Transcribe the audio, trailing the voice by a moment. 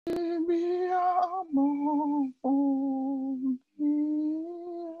Let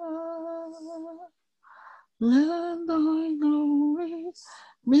thy glory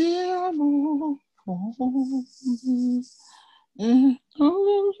be above all. And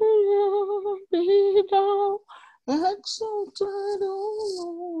hallelujah, be thou exalted, O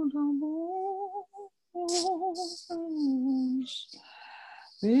Lord, above things.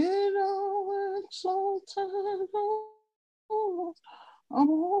 Be thou exalted, O Lord,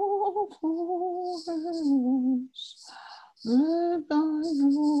 above all things. Let thy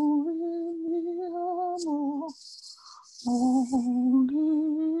glory be above all the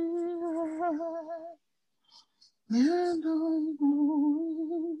earth. Let thy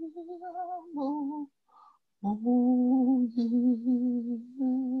glory be above all the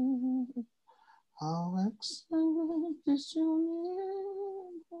earth. How excellent is your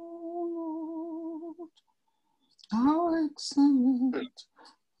name, O Lord. How excellent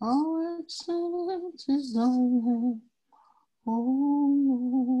is thy name, O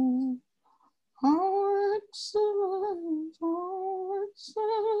Lord. How excellent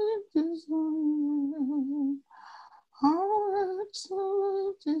is thy name. How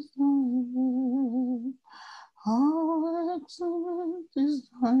excellent is thy name. How excellent is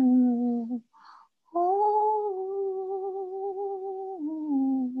thy name. Oh,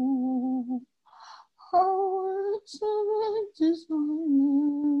 how excellent is thy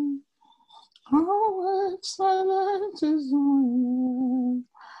name. How excellent is thy name.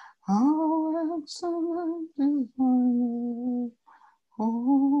 How excellent is thy name,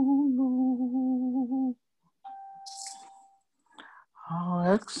 oh Lord. How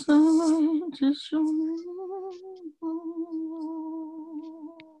excellent is your name, oh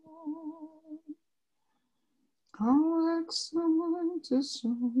Lord. How excellent is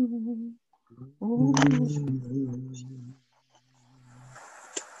your name, oh Lord.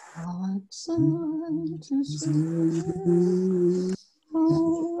 How excellent is your name,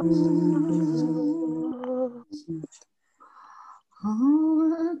 oh Lord.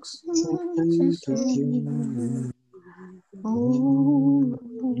 How excellent is your name, oh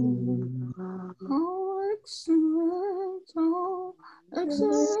Lord. How excellent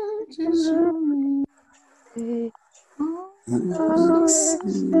is your name. How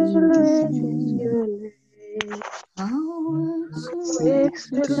excellent is your name. How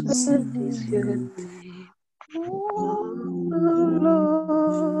excellent is your name, oh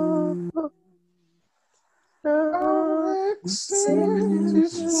Lord. How excellent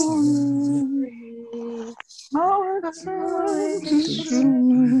is your name. How excellent is your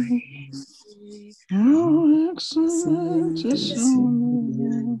name. How excellent is your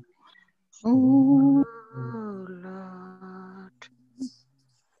name, oh Lord.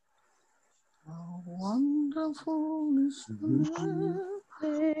 How wonderful is your name,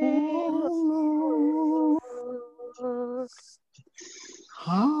 oh Lord.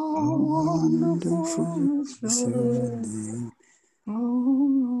 How wonderful is your name,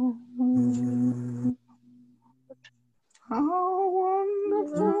 oh Lord. How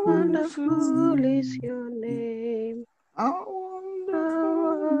wonderful is your name. How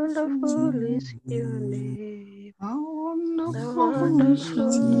wonderful is your name. How wonderful is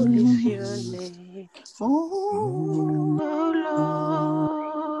your name, oh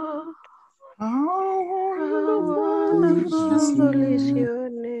Lord. How wonderful is your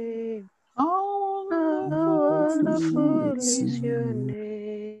name. How wonderful is your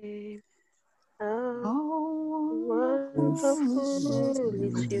name. How wonderful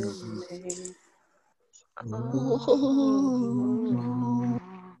is your name, oh Lord.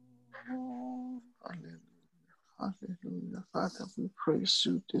 Hallelujah. Father, we praise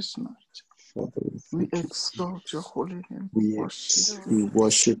you this night. Father, We exalt your holy name. we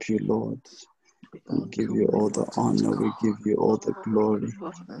worship you, Lord. We give you all the honor. We give you all the glory.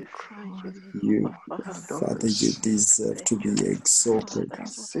 You, Father, you deserve to be exalted.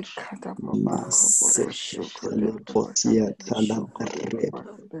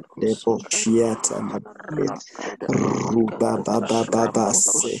 Ruba baba baba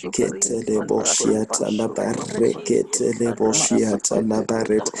sekete leboshiata labarekete leboshiata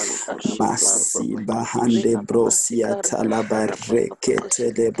labaret masi bahande brosiata labarekete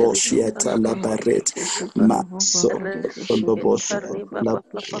leboshiata labaret maso bobosha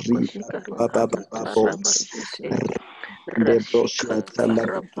labari baba baba Debroshia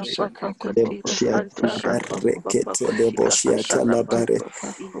Talabare, Debroshia Talabarekete, Debroshia Talabare,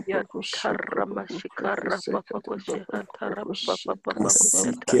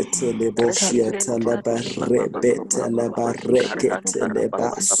 Masikete Debroshia Talabare, Betalabarekete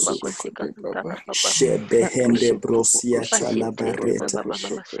Lebasu, Shebehende Brosia Talabareta,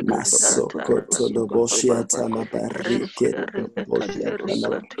 Masokoto Debroshia Talabareke, Debroshia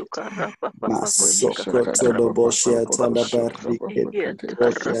Talabareta. Masokoto Doboshia Talabarike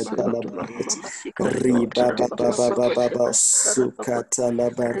Boshia Talabaret Riba Baba Baba Suka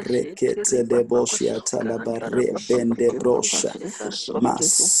Talabareke Teleboshia Talabare Bende Brosha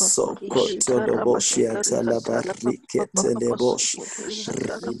Masokoto Doboshia Talabarike Telebosh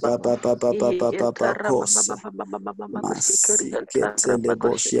Riba Baba Baba Kosa Masike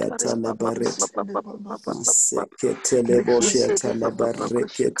Teleboshia Talabaret Maseketele boshia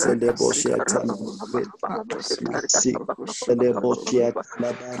talabareketele boshia talabaret masikele boshia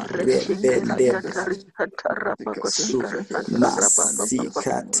talabare bende su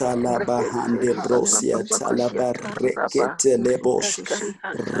masika talabahande brosia talabareketele bosh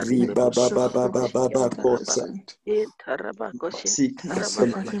riba baba kosa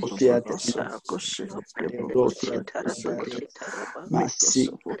masikele boshia brosia talabaret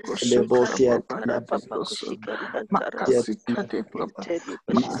masikele boshia talabaret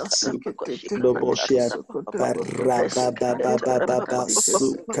Masu Loboshia Baba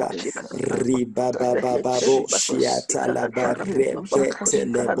Suka Riba Baba Boshia Talabarete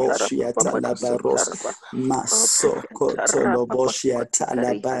Leboshia Talabaros Masoko Toloboshia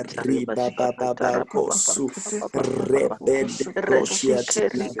Talabari Baba Kosu Rebende Broshia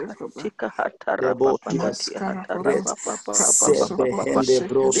Deboshia Talabaret Sebehende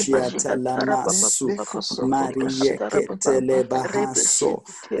Broshia Talamasu Marie Ketele Bahaso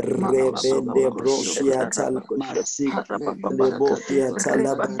Rebende Broshia Talamasi Leboshia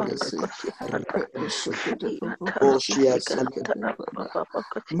Talabaret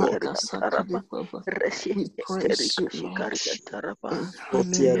Boshia We praise you, Lord. Boshia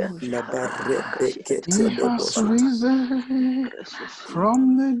Hallelujah. Talabarebe He Ketele has Boshia risen from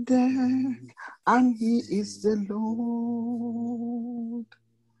the dead, and he is the Lord.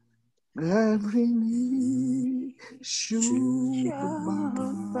 Every knee should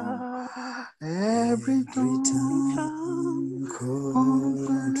bow, every tongue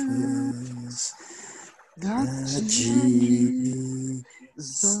confess that Jesus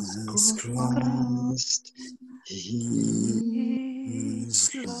Christ is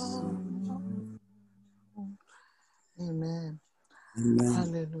Lord. Amen.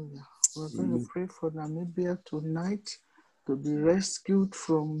 Hallelujah. We're going to pray for Namibia tonight to be rescued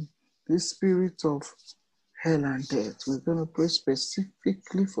from the spirit of hell and death. We're going to pray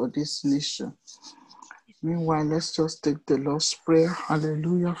specifically for this nation. Meanwhile, let's just take the Lord's Prayer,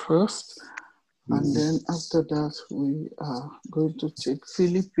 hallelujah, first. And then after that, we are going to take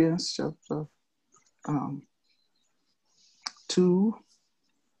Philippians chapter 2.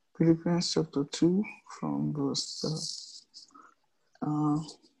 Philippians chapter 2 from verse,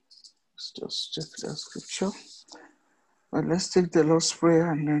 let's just check that scripture. But let's take the Lord's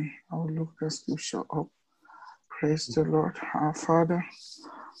Prayer and then I'll look the scripture up. Praise the Lord, our Father,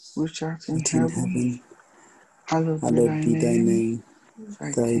 which art in heaven. Hallowed be thy name.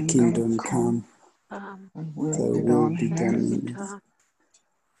 Thy kingdom come, and will be done in earth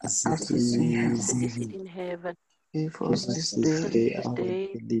as it is in heaven. Give us this day our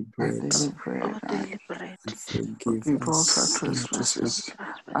daily bread, and forgive us our trespasses,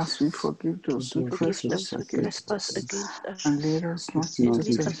 as we forgive those who trespass against us. And lead us not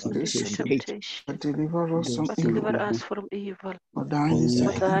into temptation, but deliver us from evil. For thine is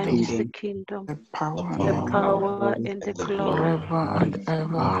the kingdom, the power, and the glory, forever and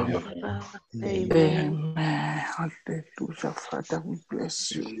ever. Amen. Hallelujah. Father, we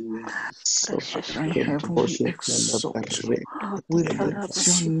bless you. Father in heaven, we exalt you. We lift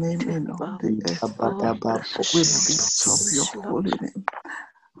your name in all the earth, Father. We lift up your holy name.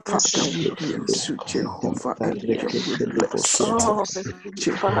 Father, we bless you, Jehovah Elohim. We bless you,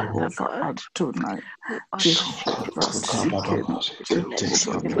 Jehovah Adonai, Jehovah Sikenu,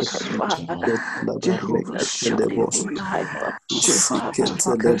 Jehovah Messiah, Jehovah Shalom,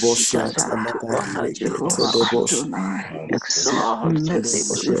 Jehovah Gashada, Jehovah Adonai,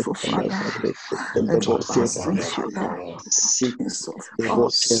 merciful Father, everlasting Father, Prince of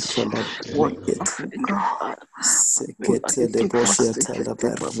Peace, wonderful God. Sekete de bosheta la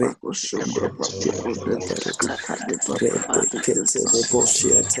barre Rebekete de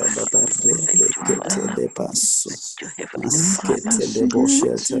bosheta la barre Bekete de basso Maskete de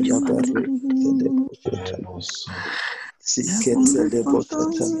bosheta la barre de bosheta Sikete de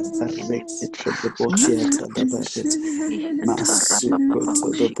boshata la rekete de boshata la baret.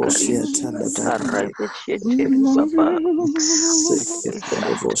 Masukoto de boshata la baret. Sikete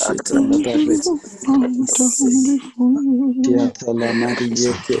de boshata la baret. Sikete la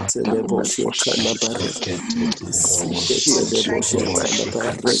marie kete de boshata la baret. Sikete de boshata la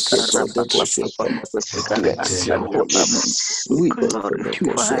baret kete de boshata la Bless your holy name. We Glorify give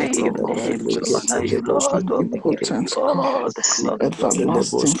your you all name, the we honor praise. you, Lord. We give you Omnipotent God, all the glory,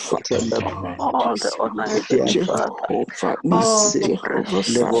 everlasting Father, all the honor, Heavenly Father, Jehovah all Nisi, the Jehovah praises,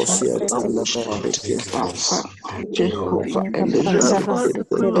 Sabbath, all Alpha, we Jehovah give you Elohim, all the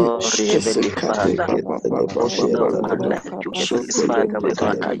glory, Heavenly Kesekate Father. Baba Baba There's Baba none Baba like you, Heavenly Shokode Father. We Bede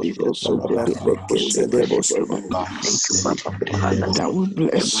honor you. Bede Sokode Baba Sekade Baba. Thank you, Papa, Father. That we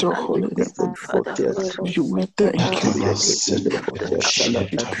We bless your honor you, holy name. Heavenly Father, Lord. You will thank you. Worthy is the Lamb.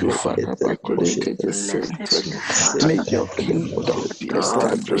 Thank you, Father. Blessed Heavenly May Father. your kingdom be Adore your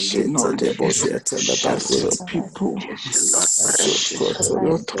established name, in all the Jesus. earth as your people Yes, Lord. seek Precious.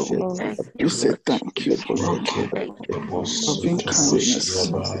 your throne. Thank We you, say thank you, precious. Lord, Thank you, loving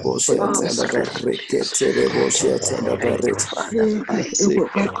kindness, for your oh, mercy. precious Jesus. Thank you, Father.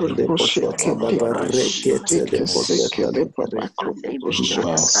 Your name be lifted up, be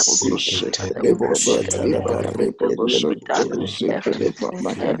lifted up, be lifted up,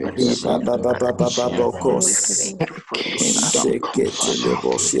 Heavenly Father. We thank you for your love. Kingdom come, Shekete Father.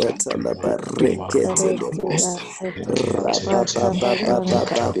 boshata la Will be barekete done le on bos. earth as it is in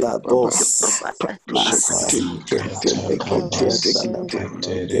heaven. Rabababababababa Baba. You bos. provided Prakushakati, Masikete kete, le lekete, boshata la tekete,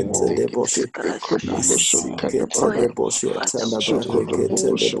 barekete le bos. Jesus tekete, Christ. pekodoboshakada, Oh, Masikete le Baba. Heavenly boshata Father, la we give you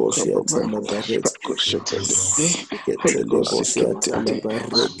barekete le Shokodoboshaka, boshata Baba. la baret. Prakushakati, Sikete thank le you, Abba boshata Father. la Holy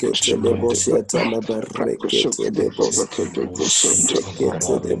barekete le Prakushakati, boshata Baba. la barekete le Prakushakati, bos. Baba, Kadebosonto,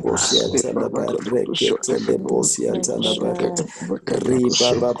 Sikete le Ade, boshata la Baba, barekete Kadoboshakati, le Baba, boshata la baret. Kadoboshakati, Baba,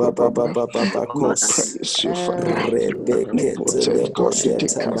 Riba ba ba Kadoboshaka, ba ba Baba. ba ba ba We Father, kos. praise you, Father. thank you, Rebekete le Omnipotent God, the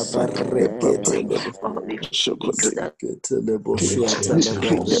boshata la Kasakade, Baba. barekete le oh, before you that sikete le boshata We la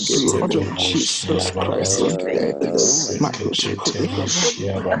plead the barekete blood le of Jesus Christ on the thank earth. you, Makoshokode Baba,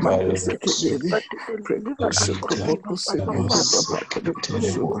 Makosekede, Father, Prekoshokoboko Sekede Baba,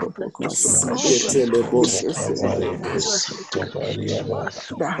 Kodokoboko Sekede, sikete le bos Ikesekede.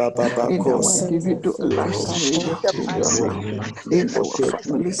 ba ba ba In our kos. individual lives, may your kingdom reign. In our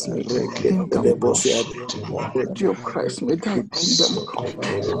families, may your Rekete le kingdom come. boshata Body of Christ, may thy kingdom come.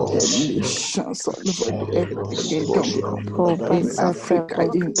 The nations all over the earth, thy kingdom come. boshata la In barekete Africa,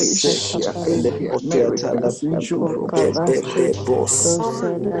 in Asia, le in the boshata la Americas, in Europe, bebe bos.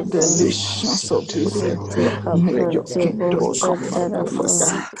 oh, the nations of this earth. May your kingdom come, Father, Father.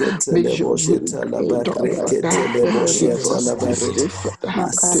 Masikete May le your will bosheta la be done, Father. barekete le Give bosheta us la this baret. day, Father, deliver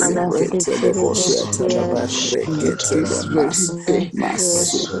Masikete le bosheta la barekete le this very mas. day.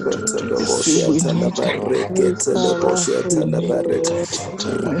 This very Masukoto le day, say we bosheta la need you. barekete le We bosheta la need baret.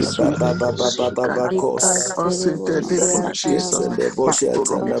 goodness, we Riba ba need ba ba ba ba ba kos. us in the name of Masikete Jesus. le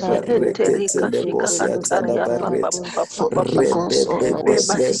bosheta la barekete le bosheta la baret. Forgive us all our Rebebebebe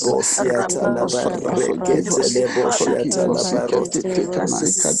sins. bosiata la Forgive us, Father. Forgive barekete us. le Heavenly Father, boshiata Forgive la us. barot. Sikatiteka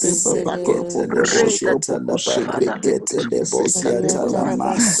sekade babako Masekete le boko great shoko boshiata boko la sheke Father, barekete le tekeke sekade bosiata la baba.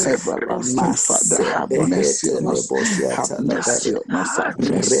 mas. Everlasting Father, have mercy Masebehete on le us. Have boshiata la mercy baret. on us. Have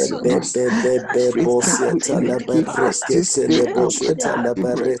mercy on us. Rebebebebe Everything we bosiata need, la give us this barekete day le our boshiata la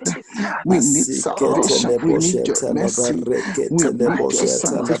daily bread. baret. We need Masikete salvation. le We need your boshiata la mercy. We barekete le need your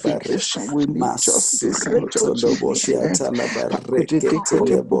boshiata la baret. sanctification. We need justice and Masukoto lo judgment in the earth. boshiata la barekete Pakudidikidi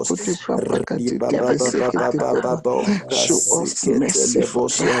le bos. bukuti Riba papakatikidi baba baba sikiti baba baba. Show us bokasikete mercy, le Father.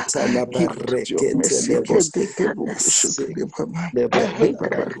 boshiata la Give us your barekete mercy. le bos. Kedeke bukushukidi baba. Le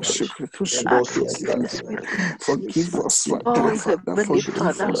Baba kushukidi. Forgive us, Father, oh, Father, Heavenly forgive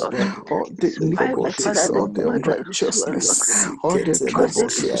Father, us Lord. all the Why, my iniquities, Father, all there's the none like you, Lord. unrighteousness, all the Masikete le There's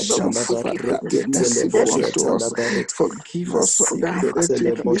boshiata no la transgressions, Father, be barekete le there merciful is unto boshiata la us. baret. Forgive us, Father, Masikete that le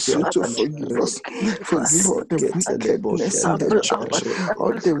it please you to boshiata la forgive us. Forgive you, Father. Forgive all the masikete le wickedness in the boshiata Humble la our church, baret. all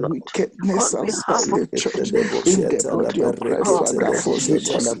service, the Lord. wickedness On behalf outside of the Masikete church, le in the boshiata la body of Christ, oh, barekete Father, le forgive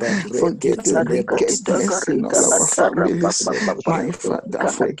boshiata la us. precious Forgive barekete the le bos. wickedness in all our families. My Father,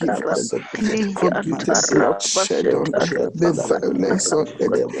 forgive us. Forgive the bloodshed on earth, the violence on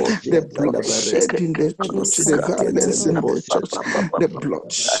earth, the bloodshed in the church, the violence in the church, the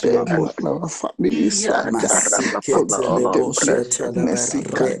bloodshed in all our families, Father. Masikete le Forgive the boshiata la wickedness, Ikate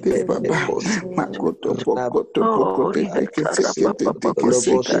barebebe Baba. bos. Makoto Pokoto Oh, Pokote Teke Sekete Teke Lo Sekete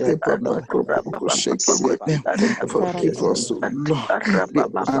boshiata la Papa Kopoko Shekete. Forgive boshiata us, O Lord.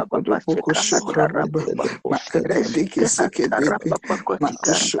 Makoto Poko Shokro Baba. le boshiata Makate Teke Sekete.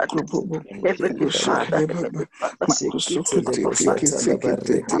 Mako Shokro Baba. Heavenly Father, Baba, Makusukuti, Tiki,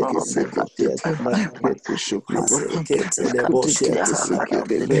 Sikiti, Tiki, Sikiti, Makushuka, Baba, Makutikiti,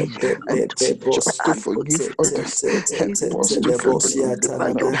 Sikiti. And teach us to forgive others. Help us to forgive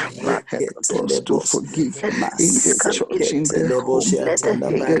others. Help us to forgive in the church, in the home,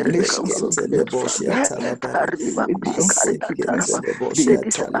 in the nations of the Father. The unforgiveness, the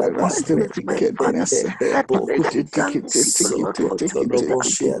intolerance, the wickedness.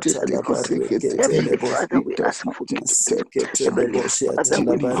 It does not take temptation.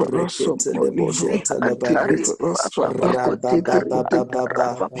 Deliver us from all evil. Deliver us from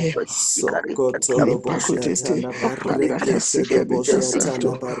Lipakotete, Padakasikadika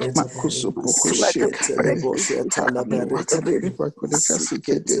Santo, Makusu Pokoshikade,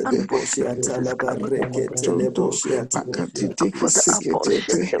 Lipakotekasikade, Tonto, Makatitiki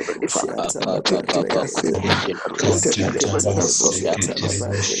Sikete, Father, protect us of death and sorrow.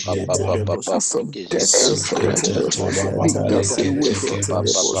 Lead us away from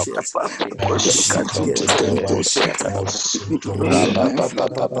get us into temptation. Deliver us from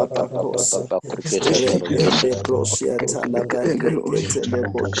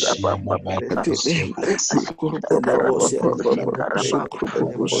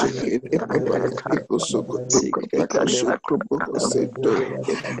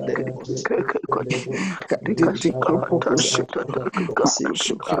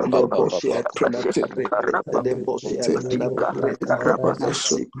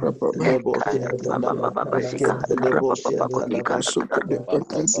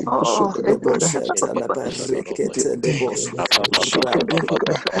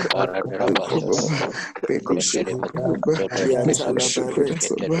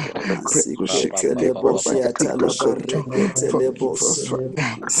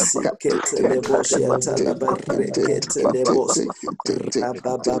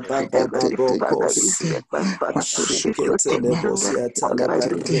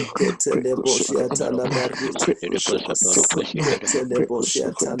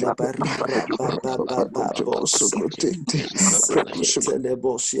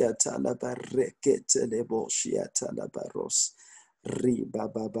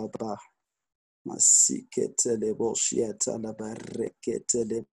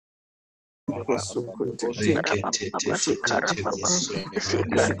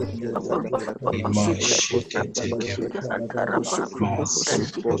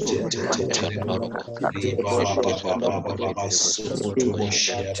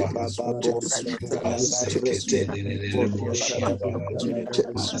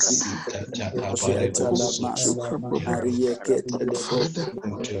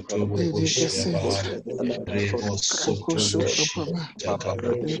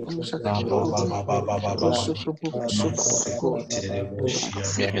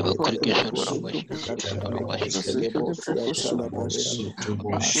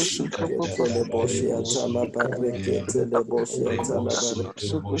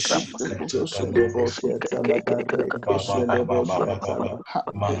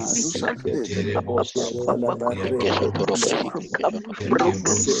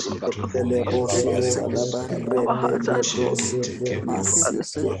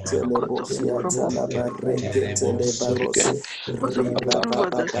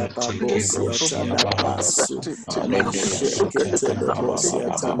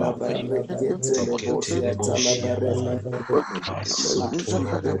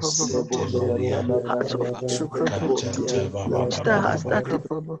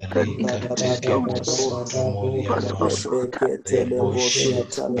every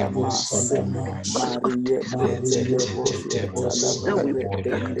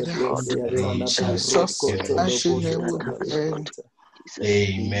forgive us for Jesus, mighty name we pray.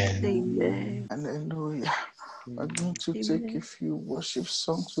 Amen. Hallelujah. We're going to take a few worship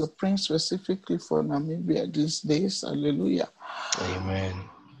songs. We're praying specifically for Namibia these days. Hallelujah. Amen.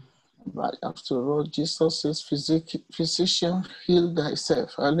 But after all, Jesus says, physician, heal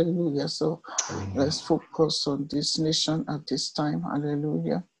thyself. Hallelujah. So let's focus on this nation at this time.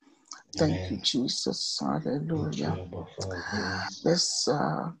 Hallelujah. Thank you, Jesus. Hallelujah. Let's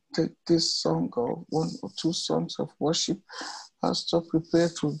take this song or one or two songs of worship. Pastor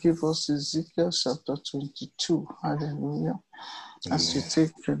prepared to give us Ezekiel chapter 22. Hallelujah. As we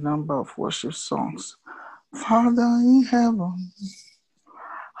take a number of worship songs. Father in heaven,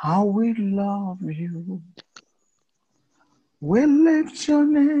 how we love you. We lift your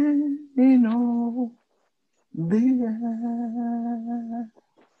name in all the air.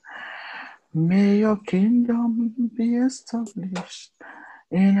 May your kingdom be established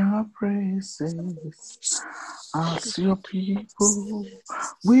in our praises. As your people,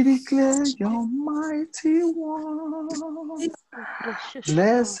 we declare your mighty one.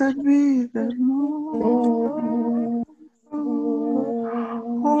 Blessed be the Lord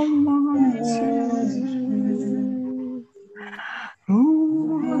Almighty, who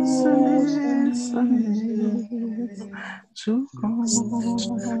was and is to come.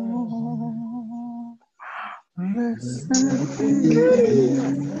 Blessed be the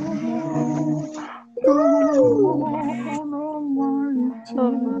Lord God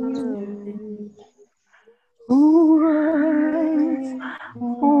Almighty, who reigns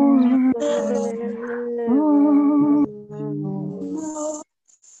forever.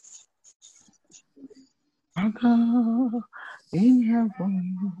 Father in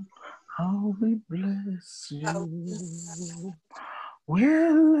heaven, how we bless you. We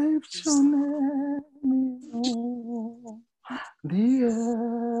lift your name in the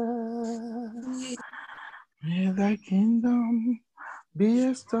earth. May thy kingdom be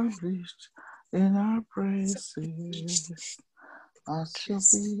established in our praises. As your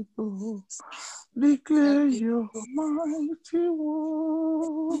people declare your mighty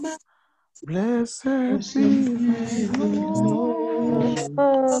word. Blessed be the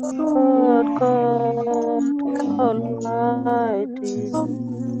Lord God Almighty,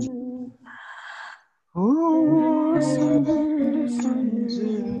 Almighty, who was and is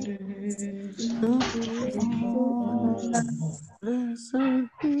to come. Blessed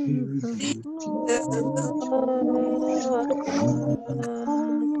be the Lord Lord God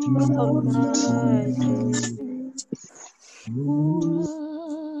Almighty, Almighty, who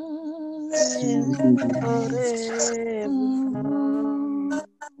reigns forever.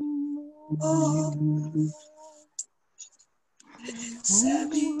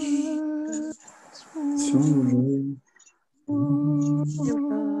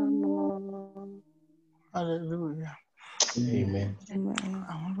 Hallelujah. Amen.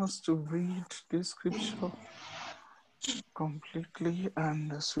 I want us to read this scripture completely,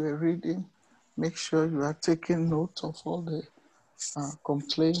 and as we're reading, make sure you are taking note of all the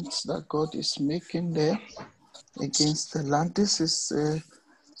complaints that God is making there against the land. This is a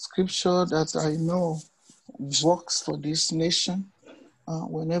scripture that I know works for this nation.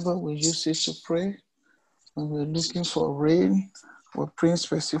 Whenever we use it to pray, when we're looking for rain, we're praying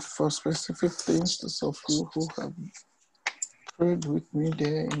for specific things. Those of you who have prayed with me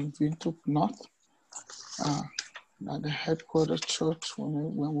there in Windhoek North, at the headquarters church,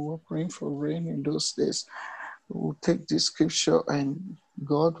 when we were praying for rain in those days, we would take this scripture and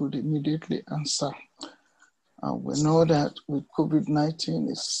God would immediately answer. We know that with COVID-19,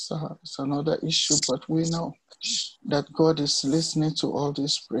 it's another issue, but we know that God is listening to all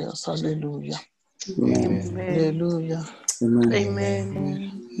these prayers. Hallelujah. Amen. Hallelujah. Amen.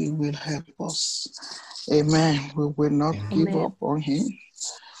 Amen. He will help us. Amen. We will not give Amen. up on him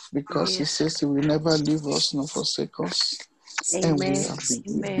because he says he will never leave us nor forsake us. And Amen. we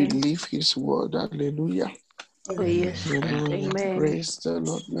Amen. believe his word. Hallelujah. Oh, yes, God. Hallelujah. Amen. Praise the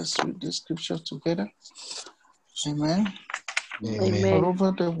Lord. Let's read the scripture together. Amen. Amen. Amen.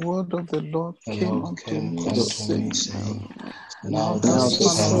 Moreover, the word of the Lord The came Lord unto came me, unto me, saying, saying, Now Now the that Now the the Son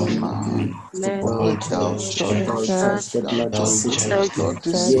Son of of Son of Man, Man, Man, Man, thou when thou shalt judgest, thou judge, judge the thou thou bloodless city. judgest judgest not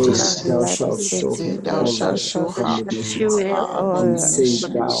this Yea, city, judge thou not shalt this show yea, city, thou all but shalt her show shall her abominations. shew all And say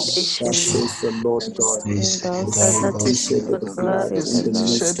abominations. thou, thus abominations. says the Lord God, This Thou thou that he is God, for shedded the blood blood in in the the He land,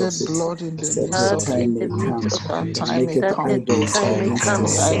 midst of shedded it, blood in the that her midst that of in it, time the may midst come, of for a it, and time may maketh that the come idols time may against come and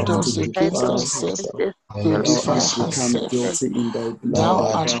herself maketh to idols against defile idols herself against herself. to itself Thou to defile hast defile become herself. itself. guilty in thy Thou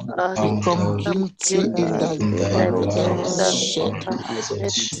blood, art Thou hast become found become guilty guilty in thy in thy in thy blood and that thou blood was hast that shed. defiled thou the hast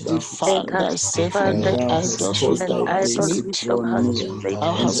earth shed, which thou hast Defile and hast thyself and in defiled the the thou earth hast idols which caused and thou thy hast idols days to made. which thou draw hast near, made.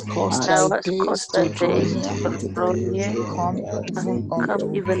 Thou draw hast near, caused and thy Thou hast days caused to thy that draw thy days near, to day that draw thy days near, draw near, come that even may be come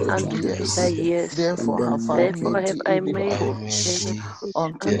unto even approach thy unto unto thy thy years. years. years. And Therefore have then I Therefore made mocking have thee I even for made I a may thee reproach be reproach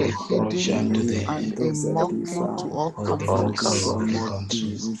unto a the unto reproach unto heathen unto thee thee, and and a those that be mocking to found, all for the all that comforts. mocking will of the comfort. mock thee country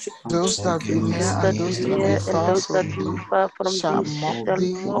which Those unto that that be near giveth Those and that me be those that thee be near and far those refuge. that from be thee far from shall thee mock all the shall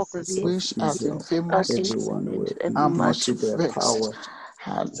thee, mock princes thee of which art Israel, as infamous everyone infamous were and are eager much much to their vexed. power.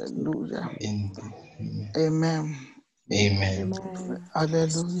 Hallelujah. In Amen. Amen. Amen.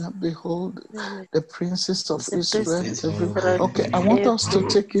 Hallelujah. Behold, Amen. the princes of The Israel. blessings of Israel Israel, Okay, I want us to every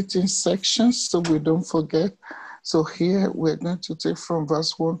take it in sections so we don't forget. So here we're going to take from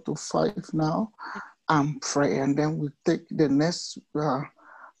verse 1 to 5 now and pray. And then we take the next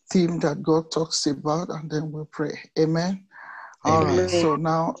theme that God talks about and then we pray. Amen. All right. Amen. So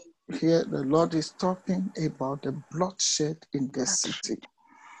now here the Lord is talking about the bloodshed in the city,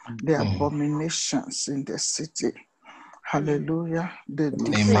 the Mm. abominations in the city. Hallelujah. The Amen.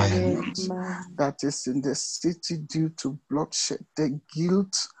 defilement that is in the city due to bloodshed, the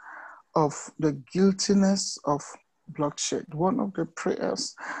guiltiness of bloodshed. One of the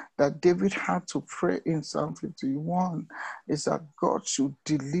prayers that David had to pray in Psalm 51 is that God should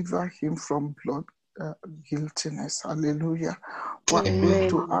deliver him from blood guiltiness. Hallelujah. We're going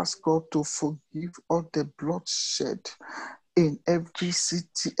to ask God to forgive all the bloodshed in every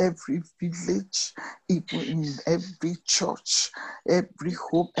city, every village, even in every church, every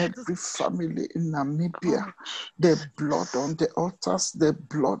home, every family in Namibia. The blood on the altars, the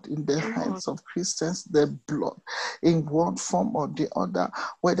blood in the hands of Christians, the blood in one form or the other,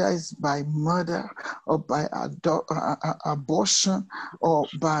 whether it's by murder or by abortion or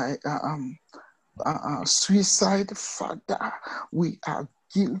by suicide. Father, we are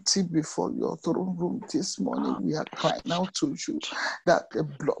guilty before your throne room this morning. We are crying out to you that the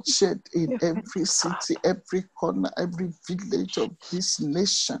bloodshed in every city, every corner, every village of this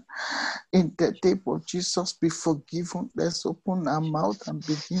nation, in the name of Jesus, be forgiven. Let's open our mouth and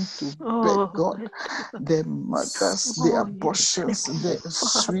begin to beg God. The murders, the abortions, the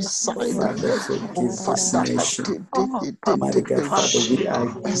suicide. Father, Oh, forgive this Father, nation. Mighty God, Father, we are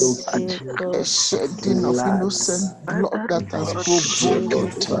guilty. a shedding of Blood. innocent blood that has Dear provoked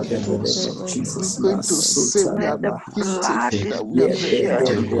Lord, it. Father, in the name of Jesus, We're going to say we Masuta are Labaha. guilty, Father. We are Yebede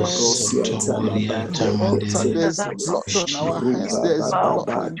repenting. Brosia The altar, Talabarekete. there's blood on our hands, Ruba there's Baba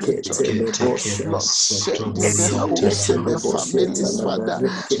blood in the Bakete church, Lebosha. blood shed in the homes, Zikete in the Lebosia families, Father.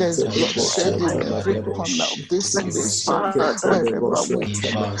 There's Talabarekete blood Lebosia shed in every Talabarebe. corner of this nation, Zikete wherever we Lebosia go,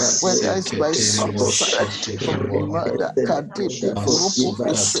 whether it's by Talabarekete suicide Lebosha. or murder. Rekete Kadebe Lebosha. Forgive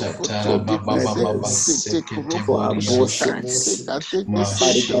koroboko us shokoto debeze murders, sete for koroboko shekate abortions. sekate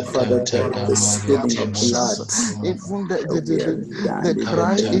Mighty God, Father, sekete the spilling of abortions, blood even we have the done in the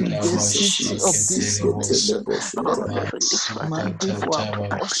cry name of in the Jesus. city of this nation, the demanding for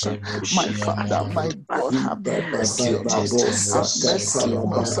abortion. My Father, my God, have mercy on us. Have mercy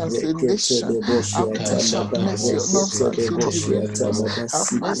on us as a nation. Have mercy on us as individuals.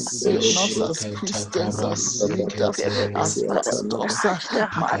 Have mercy on us as Christians, as leaders, as pastors.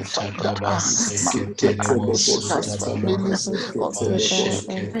 My Father, the abortions, families of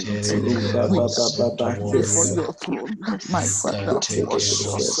LGBT. We are back before your throne. My Father, wash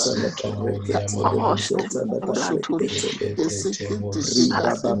us.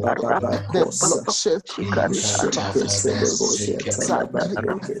 Riba baba baba The kosa bloodshed through witchcraft, shekete lebo sheta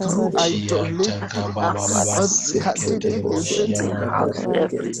through idolatry, Zikete lebo sheta la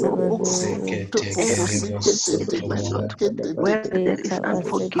barekete lebo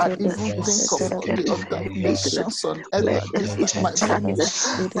I even think of all the other nations on earth, my Father,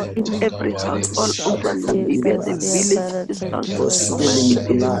 every politician, forgive us for spilling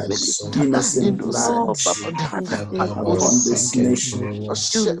blood, innocent blood upon this nation.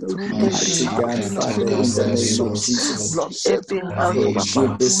 bloodshed through Mighty God, kidnapping of Father, in the innocent name of souls, Jesus, bloodshed through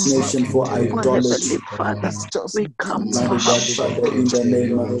forgive this kidnapping. My nation for idolatry. it's just guilty. Mighty God, Father, in the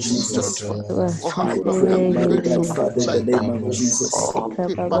name of It's just Jesus, for how I long pray, are we Mighty going God, to Father, live in the like that? name of Jesus.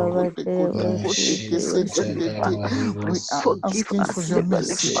 We are asking for your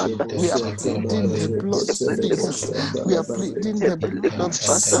mercy. We are pleading the blood of Jesus. We are pleading the blood of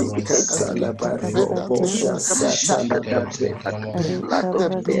Jesus Zikata as we la convert that barrobosha place. sata That la barreke. the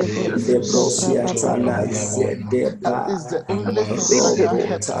blood of Jesus Lebrosia tala that zedepa. is the only thing that can Robo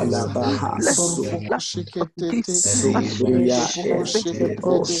help us. talabahasu. Korobokoshiketete, Zubria ete korobokoshiketete,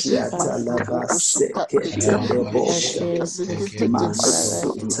 lebrosia talabasekete lebosha. makobokoshikatete,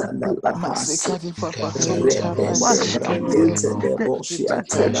 Masuta labahasu. Masekati papa toto Rebende brakete lebosia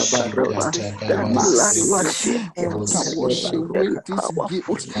talabarete. what can Masekete wash away lebaraka. this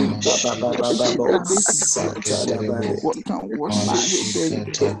guilt? Riba What can baba wash baba away this bosa bloodshed? What talabareke. can wash away the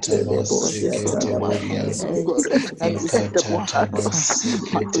Mashekete lebosia blood from our hands, oh talabareke. God, that is in our hearts?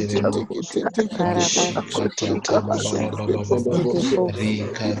 The blood of Jesus. We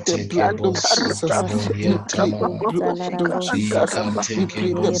plead the blood of Jesus. We plead the blood of Jesus. We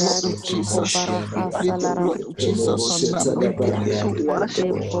plead the blood of Jesus on Namibia, on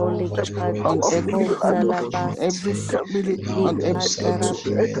every home, on every family, on every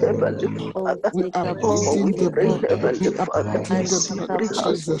we are pleading the blood. We are pleading the blood of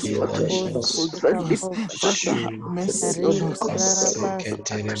Jesus. Forgive. Father, have mercy on us.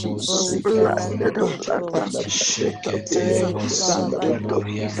 Jesus, we plead the blood that spoke that things that break the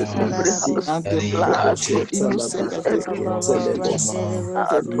sea and the blood of the innocent that is upon the sea.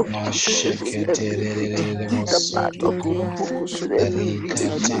 The blood.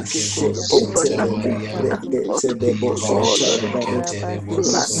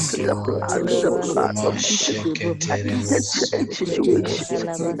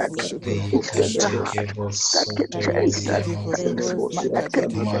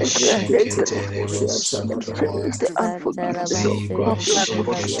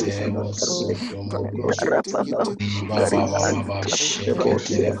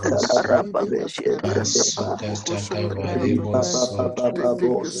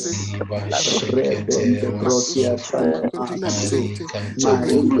 Rebende brokia talamasu.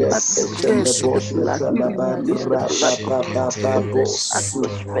 Mahibe setele boshia talaba rabababababosu.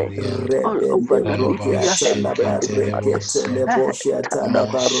 Rebende brokia talaba reketele boshia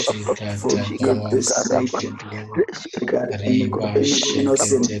talabaros. Forgive this night, God, any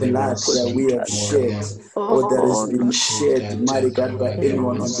innocent blood that we have shed or that has been shed, mighty God, by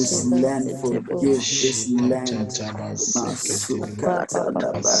anyone on this land. Forgive this land. Masukata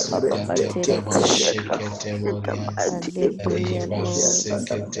la bareke Hallelujah, Lord.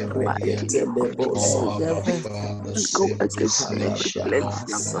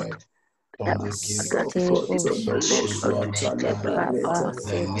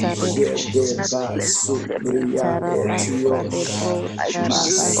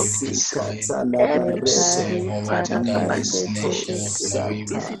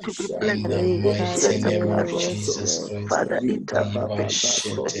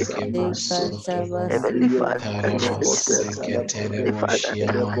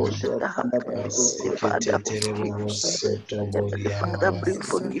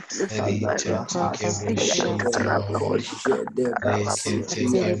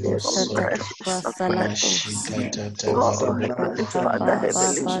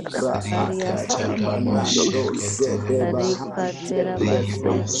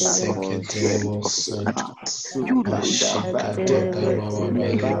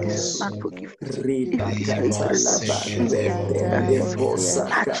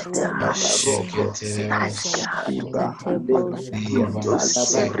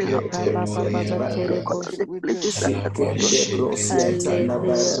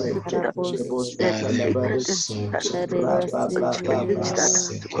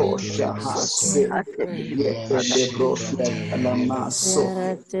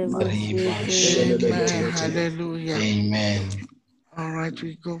 Hallelujah. Amen. All right,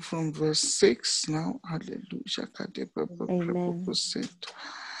 we go from verse 6 now. Hallelujah. Amen. Let's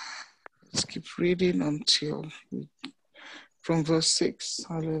keep reading until from verse 6.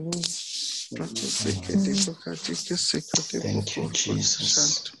 Hallelujah. Thank you,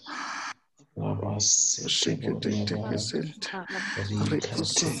 Jesus.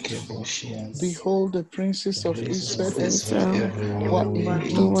 Behold, the princes of Israel were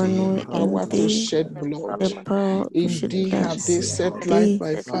Everyone power in to thee, shed blood. the power to shed Indeed, blood. have they set light Thee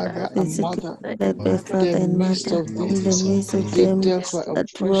by father and visited mother. blood by In the father and midst mother, of in the these, midst of they them dealt by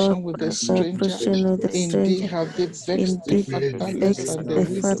that dwell oppression with the by stranger. oppression of the Indeed, stranger. have they vexed the Indeed, fatherless vex and the the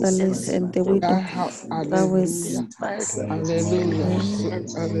widows. fatherless and the widow. Hallelujah. Hallelujah.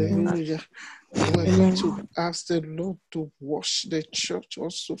 Hallelujah. We're going to ask the Lord to wash the church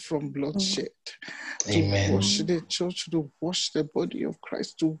also from bloodshed, to wash the church, to wash the body of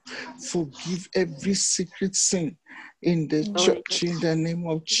Christ, to forgive every secret sin in the church in the name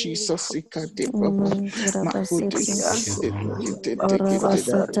of Jesus. the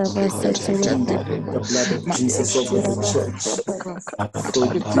blood of Jesus over the church.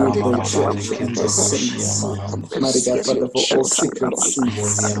 Forgive the church from the sins. Mighty God, Father, for all secret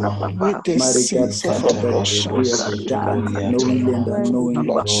sins. With the Mighty God, sins of Father, that abortion, we have done knowingly and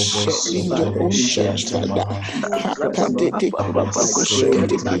unknowingly. bloodshed in your Father, own in the church, Father. name of Jesus, Lord, I pray in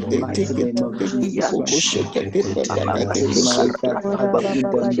the mighty name of Jesus. Mighty God, Father, in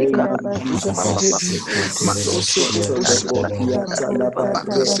the name of Jesus. Soto de bokia talaba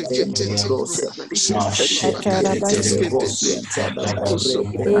rebende brosa. Shekete de bokia talaba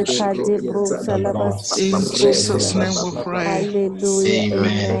rebende brokia talaba. In Jesus' name we pray. Hallelujah.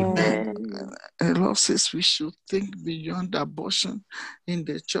 Amen. Amen. The Lord says we should think beyond abortion in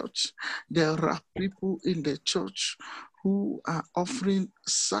the church. There are people in the church who are offering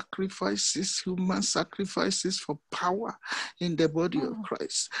sacrifices, human sacrifices for power in the body of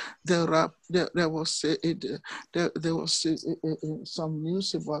Christ. There was some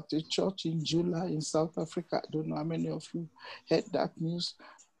news about a church in July in South Africa. I don't know how many of you heard that news,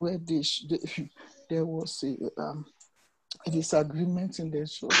 where there was a disagreement in the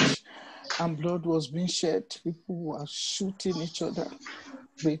church and blood was being shed. People were shooting each other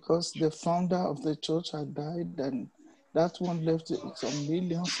because the founder of the church had died, and that one left some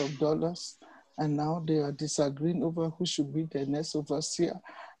millions of dollars, and now they are disagreeing over who should be the next overseer,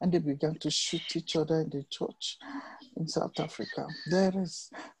 and they began to shoot each other in the church in South Africa. There is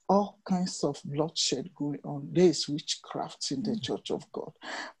all kinds of bloodshed going on. There is witchcraft in the church of God.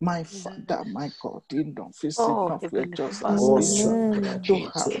 My Father, my God, enough is enough. We're just asking you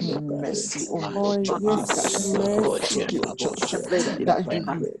to have mercy on the Oh, church. yes, mercy. Church, that you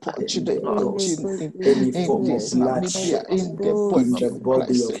will purge the dirty any in form of this Namibia, bloodshed in the in body the of body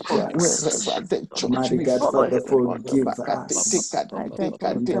Christ, of Christ. wherever the church Mighty God, before Father, you, Lord. forgive us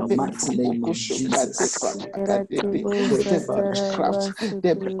in the mighty name of Jesus. The witchcraft,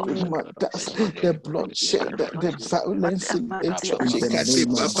 the murders, the bloodshed, the violence in the church. In the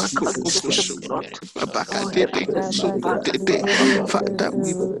name of Jesus Christ. Father, we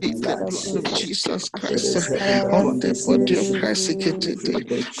For plead the blood of bloodshed Jesus that Christ has happened on in the this body of nation, Christ. through the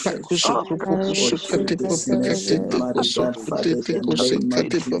church, or through this nation, mighty God, Father, in the name of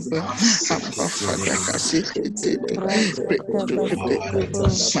Jesus. Abba Father,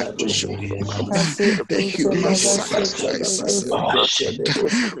 the human sacrifices,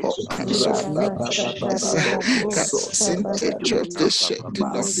 all kinds of wickedness that's in the church, the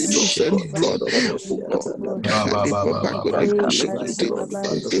shedding of innocent blood.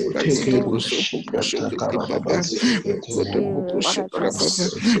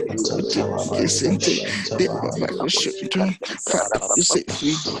 Oh God, Father, you say if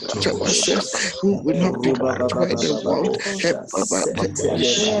we judge ourselves, we will not be judged by the world.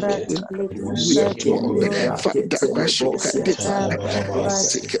 We are world.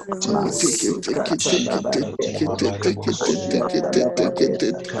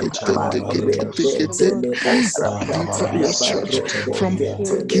 Father, deliver your church from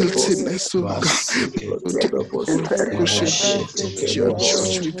guiltiness, oh God. Your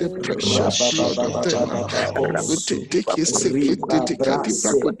church with the precious blood of the Lamb.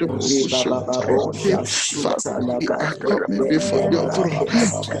 Father, we are coming before your throne to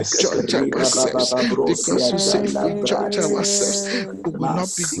judge ourselves, because you say if we judge ourselves, we will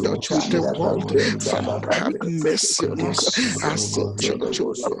not be judged with the world. Father, have mercy on us as the church,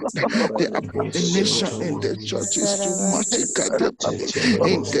 oh God. The abomination in the church is too much.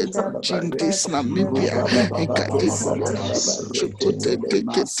 In the church in this Namibia, all the wickedness, the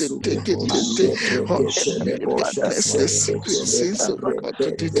secret sins of God.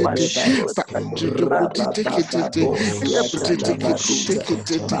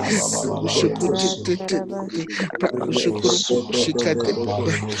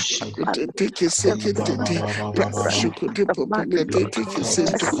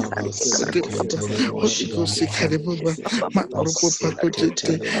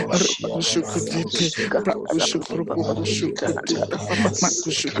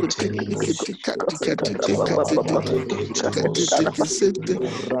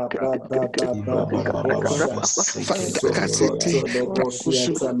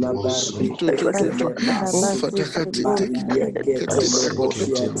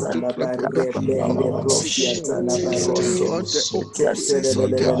 Ghost, oh, Father, all the occultists,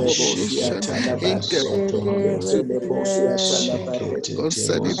 all the abomination in the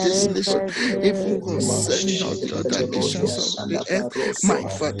concerning this nation, even concerning all the other nations of the earth. My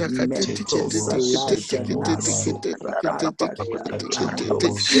Father,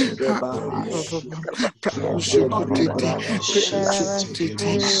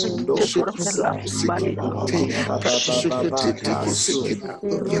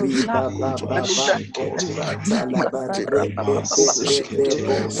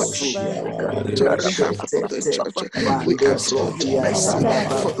 on behalf of the church, we ask for your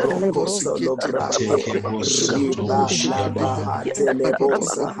mercy for all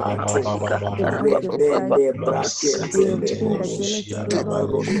persecuted people.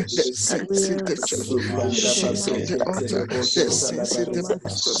 The sins in the church, the sins on the altar, the sins in the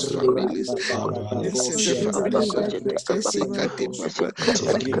pastor's families, the sins in the families of Christians.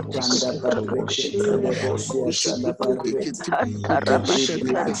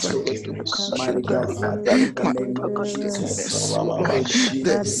 Mighty God, Father, in the name of Jesus,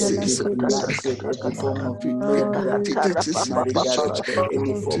 The every form sins of of bloodshed, every form of murder, mighty God, Father,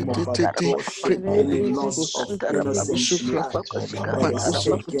 any form of abortion, any loss of innocent life that is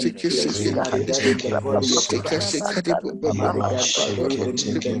taking place, God, that in the body of Christ, mighty God, Father, even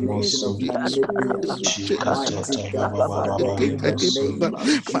in the nation of Namibia, mighty God, Father, in the name of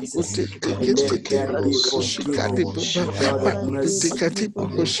Jesus, let that be forgiven. God have mercy.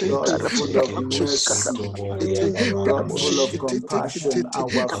 God full of mercy, God full of compassion,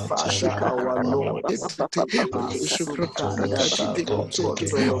 our Father, our Lord. Masukanda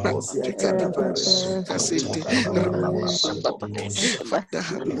barokotolobosiata Father,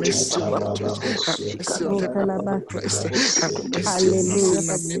 have mercy on the church. Have mercy on the body of Christ. Have mercy on us Hallelujah. in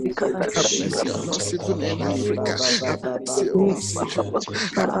Namibia. Have mercy on us even in Africa. Have mercy on us in Europe.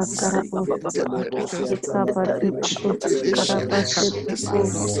 Have mercy in the Americas. In Asia. Have mercy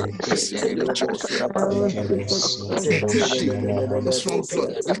on us. Have mercy on your church.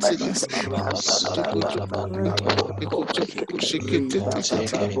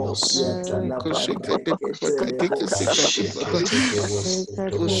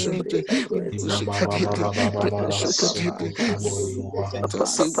 Us from blood bitterness. Take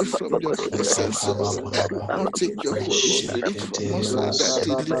us away from your presence, O Lord. Lord, take your Holy Spirit from us, Father.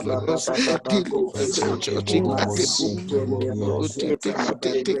 Deliver us. Deliver the church.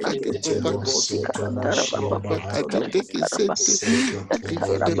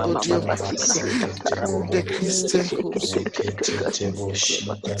 Deliver the body of Christ from the Christian host.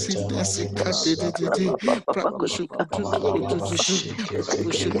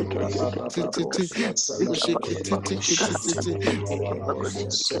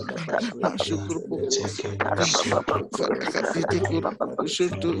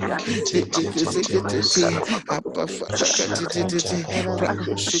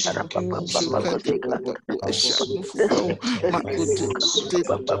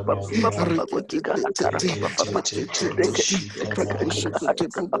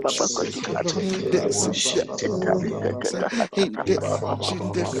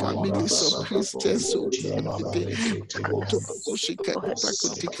 In the families of Christians, so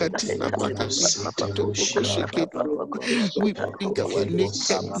we bring our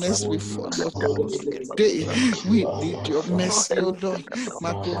nakedness before your throne today. We need your mercy, O Lord.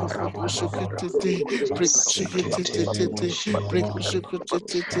 The sicknesses,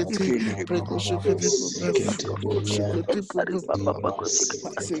 the infirmities in your church, we pray them.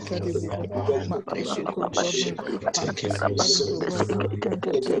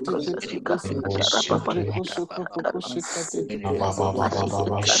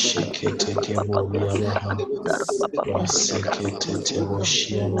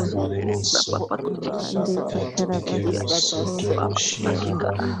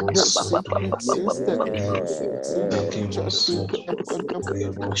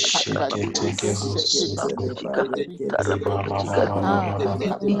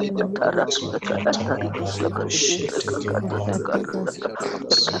 Even among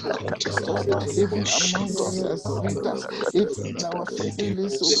us as leaders, even in our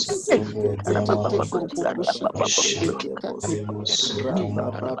families,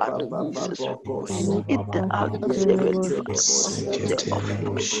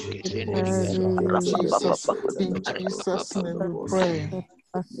 Jesus, in Jesus' name we pray.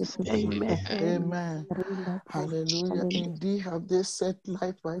 Amen. Hallelujah. Indeed, have they set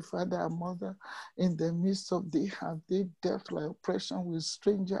life by father and mother in the midst of thee? Have they dealt like oppression with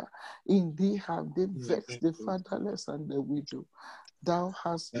stranger? Indeed, have they vexed the fatherless and the widow? Thou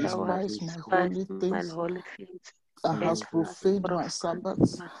hast despised my holy things and hast profaned my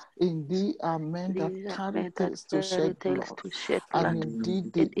Sabbaths. Indeed, are men that carry tales to shed blood, and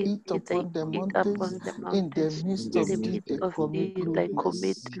indeed they eat upon the mountains. In the midst of thee they commit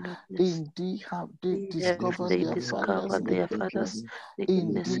lewdness. Indeed, have they discovered their fathers' nakedness.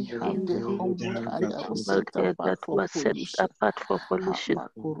 Indeed, have they humbled her that was set apart for pollution.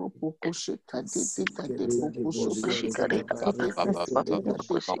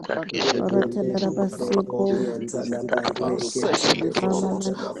 Set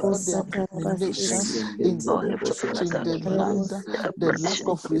before the abominations in the church, in the land, the lack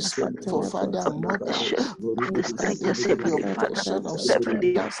of respect for father and mother, the oppression of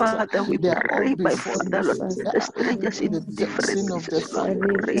strangers. They are all before you, Father. The vexing of the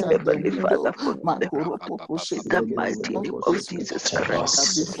fatherless and the widow.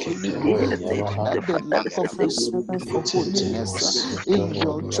 Before you, the lack of respect for holiness in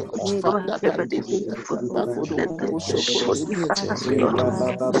your church, Father.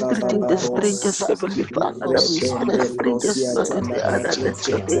 Respect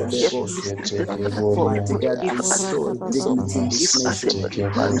dignity,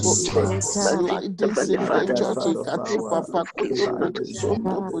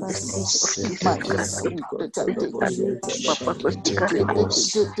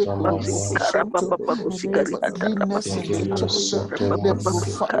 decency, slidings in the church. The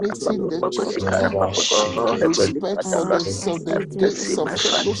profanity in the church, respect for the days of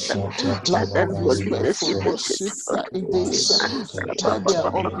fellowship, lack of respect for worship days that they are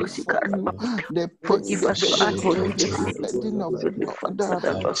all before you. Forgive us for The unholiness. plentiful burden of blood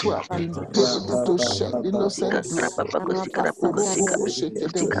Father, who have been paid to shed innocent blood.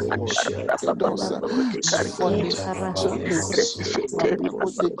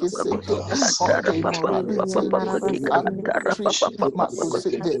 For the all the immorality, the adultery,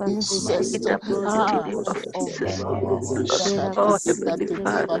 the incest, of oh Heavenly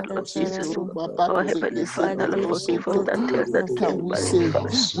Father, Jesus, oh Heavenly Father, Lord, forgive us that tears that what can came we by the say? Father.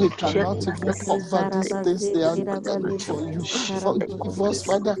 We Shed cannot even blood cover these things. They are nothing blood. before you. Forgive us,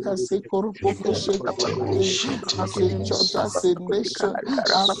 Father. As a church, as a nation,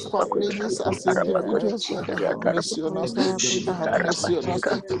 as families, as individuals, Father, have mercy on us. Have mercy on us.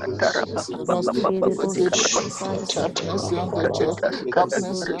 Have mercy on us. Have mercy on the church. Have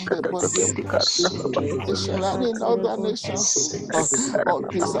mercy on the body of Christ in this nation and in other nations, oh God. All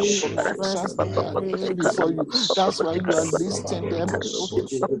these abominations they are there before you. That's why you are listing them.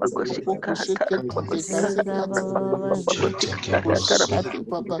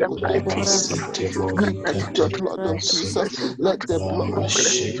 We plead the blood of Jesus. Let the blood purge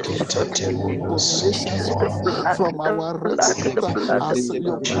us from any abominations from our record as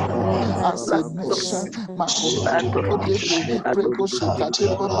your people, as a nation. The hypocrisy, the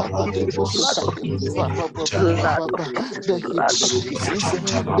immorality,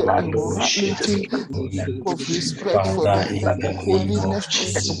 of respect for the holiness,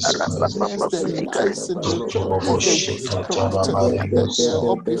 the wickedness, the lies in the church, the witchcraft that they are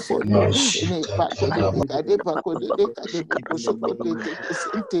all before you.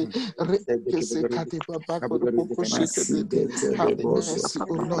 Have mercy,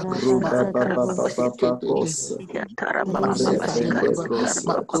 O Lord. Thank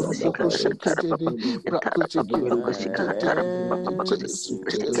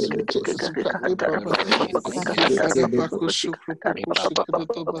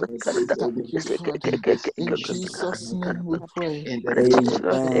you, Father. In Jesus' name we pray.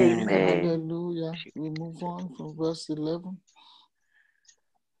 Amen. Hallelujah. We move on from verse 11.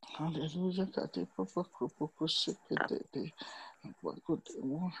 Hallelujah.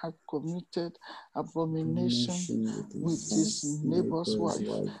 One had committed abomination with his neighbor's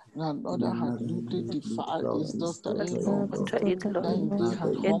wife. Another had lewdly defiled his daughter-in-law. Then he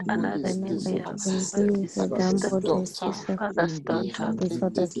had humbled his daughter. Indeed, had they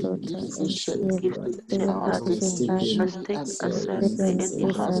taken gifts to shed blood, has taken usury and earnest,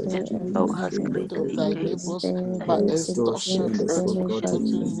 or has taken usury of thy neighbors by extortion,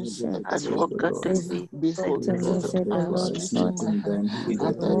 forgotten me, said the Has Lord God. forgotten me, said Behold, the Lord Lord, I was lifting my hand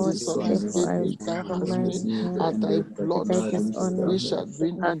at thy dishonest gain which thou hast made, at thy blood which had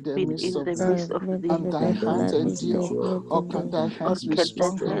been has in the been midst in of the thee. midst of thee. And thy heart endure, or can thy hands be Can thy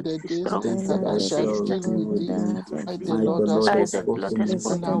strong in hands the be days strong in that I the shall days that deal with thee? I, the I, Lord, the has Lord, I, have the spoken, Lord, spoken has it,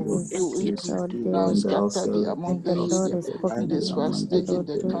 and I spoken will and and do it it. do Now in the scatter house thee of among the heathen, in the swine among the stay in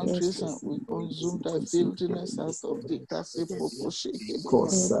the heathen. countries, and we consume thy filthiness out of the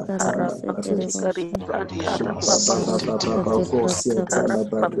Kosa Shikari Riba baba baba kosi atala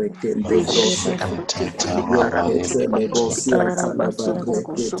barekende Rishete brosa. Abusikiri Rekete lebosi atala Karababa.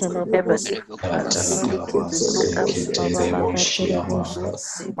 barekete Heavenly lebosa. Father, Masikete lebosa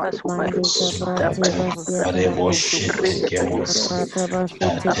tala barekete. save us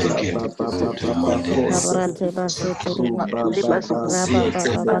for my Baba baba baba kosa. Ruba save us baba for siete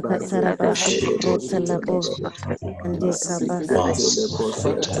that has lebarekete forgotten lebosa me, tala save baba. us for Masikete lebosi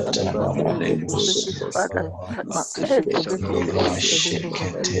atala barekende lebosa. Father, Masikete lebosa tala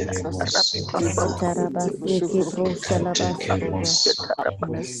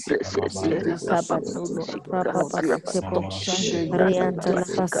Mercy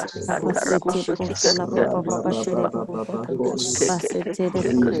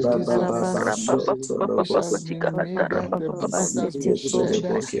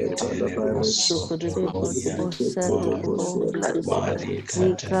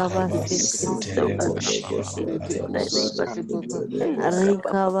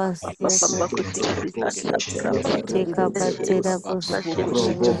visit this affliction, O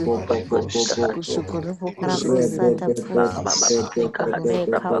Lord God,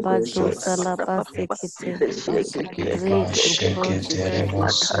 the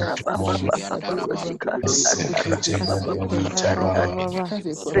extortion, the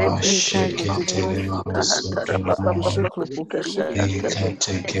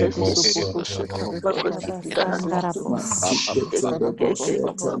wickedness, the disobedience which has been made, and the blood has been shed. Forgive them their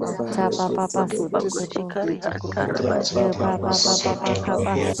offenses and wash us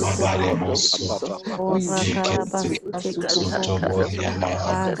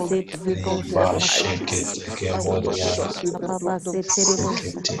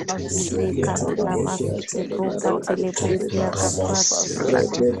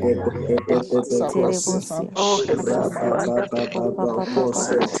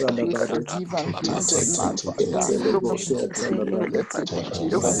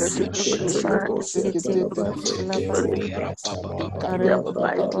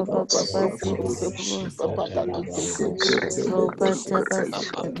with the blood of Jesus as we forgive our trespasses our sins and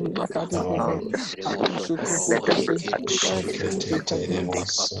trespasses. We forgive and cleanse the land,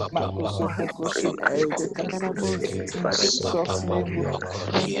 Father. The blood of Jesus.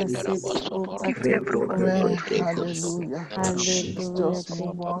 In Jesus' name we pray. Hallelujah. Just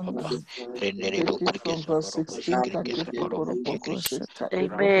move on and take it from verse 16.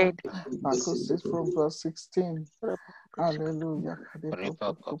 Amen. From verse 16. Hallelujah.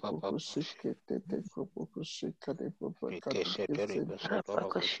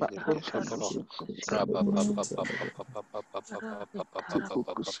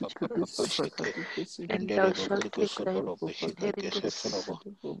 And thou shalt take thy inheritance.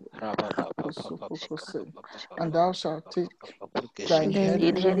 And thou shalt take thine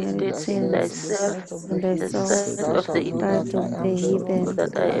inheritance in thy In sight, in the thyself, sight of the in the heathen. sight Thou of the shalt know heathen, that I am the Lord.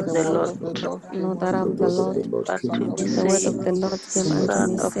 that I And am the the word Lord. of the Lord Know came that unto I'm me, the Lord. saying, But to Son of me, The word of saying, the man, Lord came speak unto Son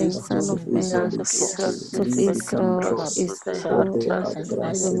me, to of the saying, man, Son sons of of man, Israel sons to of Israel, cross to of cross Israel that is thy I hard through path, and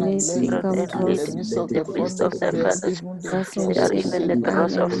I the midst led and become in and and lead the close. midst in of the the midst of furnace, thy there's fathers. even the Thus dross There of even in the silver. dross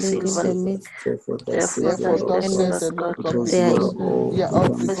iron of and lead in the silver. midst. Therefore Therefore, says the thus Lord says of the God, Lord God, They are because even ye are all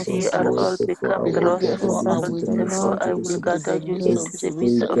because become ye are all dross. become dross, Therefore, I but will the lift therefore up I Lord will into the gather you midst of into is the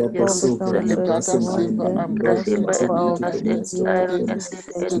midst of Jerusalem all become to Jerusalem, gather first silver wonder, and gather brass silver into and me for and brass lead and them you iron today and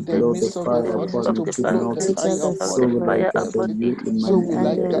lead to and the the midst of the midst furnace of to the put out furnace, the take fire us out upon the it. fire silver upon it. So and will I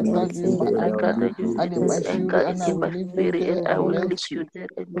iron and gather lead you, him. I gather you and in my fury, and I in will my leave you fury, there and and I will melt leave you you. there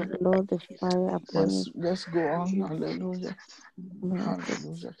and The melt Lord the you. fire upon it. Let's go on. Hallelujah. Amen.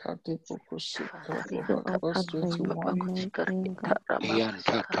 Hallelujah. So Verse after you 21. anointing God,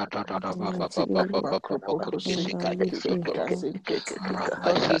 anointed you with in the midst.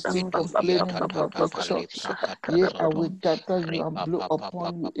 God is still complaining about the church. Yea, I will gather you and blow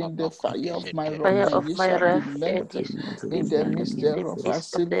upon you in the fire of my wrath, Fire and of ye my shall be wrath, and ye melted shall in be the melted midst in the thereof. As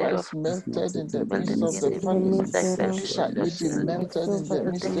midst of silver thereof. is melted in the midst Melted of the in In the the midst of furnace, midst thy thereof, so furnace, shall ye be like melted in the silver is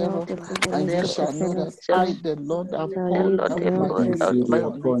midst thereof. melted in the And ye midst of the shall know that furnace. I, the Lord, have Shall the poured you Lord out have my know poured it? out fury my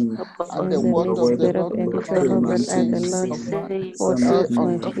upon you. fury And upon the In you. the word midst of the thereof, Lord and it came shall unto know me, that I, the saying, Son Lord, of man, poured say out my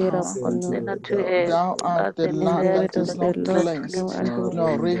unto fear her, upon you. Then unto her, Thou art as the the And the land word that is of the not land Lord that came cleansed, unto me,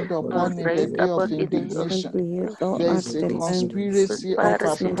 nor rained not upon in the rain day of upon in the day of and indignation. to you, thou There art is a the land conspiracy of that our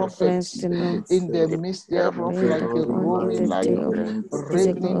is conspiracy not of prophets cleansed, no in the midst thereof, rain like a upon in roaring the day lion, of visible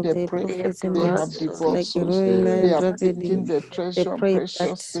ravening of the the prey. they have prophets in They the devoured have midst, souls. devoured like a souls. roaring They lion, have ravaging taken the the treasure and prey precious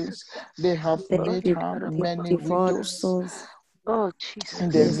that things. They have they made harm many devoured widows souls. Oh in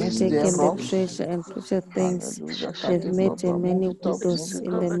Jesus. the They've midst taken the thereof. treasure and precious things. Hallelujah. They've made Move many it up, widows move it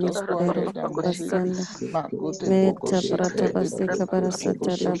in up. the midst Just go thereof. ahead and move it. Basanda. Makote boko Meta sheke brata de basika teke de barasata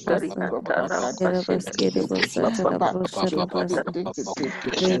bosho la kopo basa. bakate Era teke baskere de bosata la bako brosha la sheke de basa. teke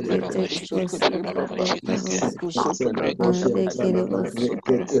Reke de teke bosho kote basika baba barata. bako sheke de bosho Ande kata kere de bosho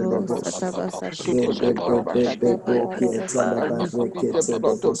kote baba bosata bosho basata. kote baba kate de. Barabasika I plead the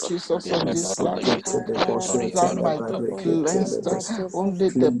blood of Jesus on this land so that might be cleansed. Only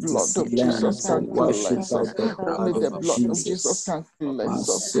the blood of Jesus can cleanse us. Only the blood of Jesus can cleanse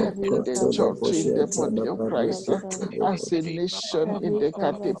us in the church, in the body of Christ, as a nation, in the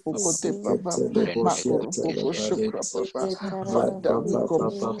Katepokote Baba, Makoroboko Shokra Baba. Father, we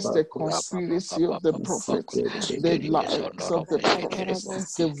confess the conspiracy of the prophets, the lies of the prophets,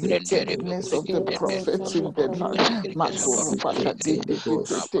 the wickedness of the prophets in the land. Makoropaka de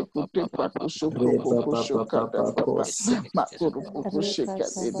Tekute Pakushoko Boko Shokada Baba, Makoroboko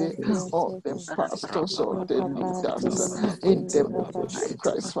Shekade, all the pastors, all the leaders in the body of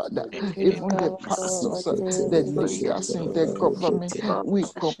Christ, Father, even the pastors, the leaders in the government, we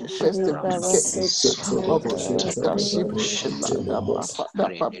confess the wickedness of the leadership in the land.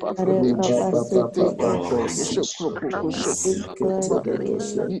 Father, Papa,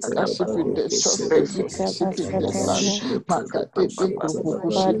 leadership in the church, the leadership in the land. Makate de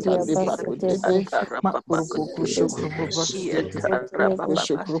kubuku shika de bakute de makurubuku shukrubu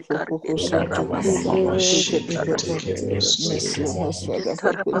Mercy on us, Father,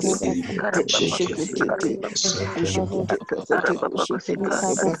 Pakotete, Pushukutete, Pushukute, Pakote, Pushukute,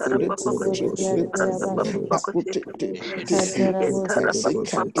 Bakure, Pushukute, Bakutete,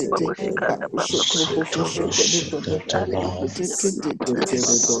 Sikatete, Bakushukru, Pushukate, Papa, Tete,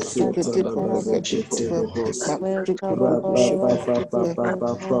 Sikate, Pakate, Papa, Bakukuru,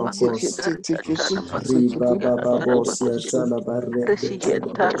 Pushukate, Tikiti, Riba baba bosia tala barreke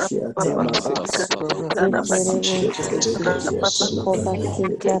tele bosia tala baba masikete le bosia tala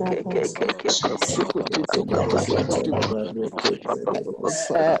barreke tele bosia tala barreke tele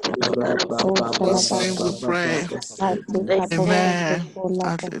bosia raba baba God's name baba we baba pray. bosia. Amen.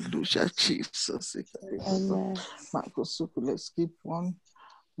 Hallelujah, Jesus. Amen. Let's keep on.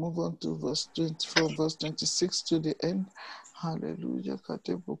 Move on to verse 20, from verse 26 to the end. Hallelujah.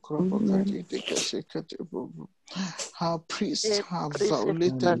 Our priests have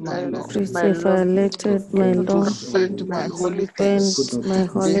violated my law. Priests have violated my To law, defend my holy defend things. my They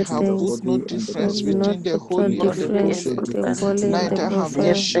holy have put things. no And the They difference have profane. between not the put no holy They and the have not difference showed profane. between difference holy between and the the Neither have holy they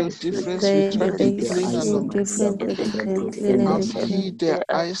and profane. the showed difference profane. They between the Keep their clean show eyes and no on my unclean, difference Sabbath between and clean profane and have them unclean. hid their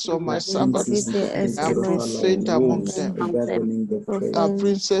eyes from my and Sabbath, Feed visit their eyes to have my Jehovah like profaned among wolves, them. Amen. ravening the prey, Our Profane.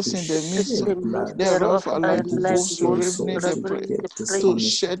 princess to in the midst shed blood, thereof are like and to wolves destroy ravening souls, the to prey, get to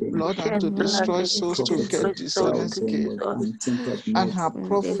dishonest shed gain. blood and to Amen. destroy The souls, to prophets get defile dishonest them gain. with untempered And her mouth, And the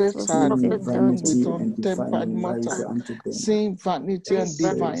prophets are seeming prophetic done with vanity doubting. and untempered defining lies mortar, unto them. saying vanity and Says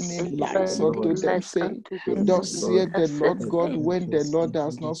divining the lies unto Lord. them, saying, The thus Amen. saith Lord the Lord God, when the adjudicates. Lord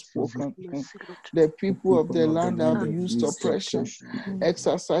has not spoken. The The people of the people of the land have land have used used oppression, oppression,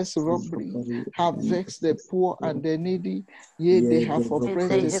 exercised robbery, usurpatory, have and vexed the poor and the needy, yea, they yea, have they've oppressed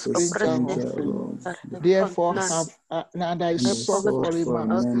the oppressed the stranger and the stranger free. of the Therefore have peace, and I and I sought sought for a for a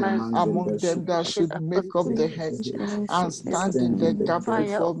man man among them among that them should that should make up take the the hedge hedge, I and should stand in stand the in the gap gap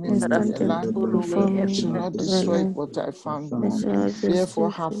before me I in for the me stand in in the land, the gap land, before and me should not not for the destroy destroy it, land. but I I found I it. found shall them. just Therefore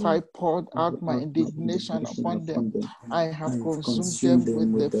say have to I poured I out pour my out my indignation indignation upon them. upon them. I I have have consumed consumed them with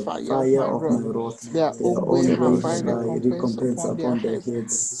them the with the fire of fire my of my wrath. wrath. Their Their own way own have ways I I recompense recompense upon their upon their heads,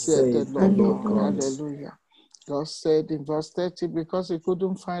 heads, said the saith the Lord Lord God. God. Hallelujah. Hallelujah. God said in verse 30, because he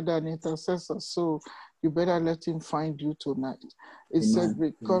couldn't find an intercessor, so you better let him find you tonight. He said,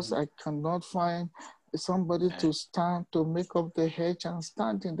 Amen. because I cannot find somebody to stand to make up the hedge and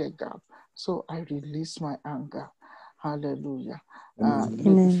stand in the gap, so I release my anger. Hallelujah. Amen.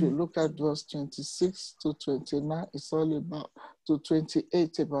 If you Amen. look at verse 26 to 29, it's all about to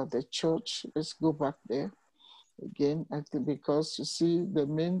 28 about the church. Let's go back there again. I think because you see the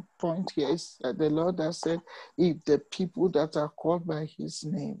main point here is that the Lord has said, if the people that are called by his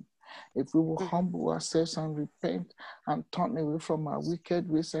name, if we will humble ourselves and repent and turn away from our wicked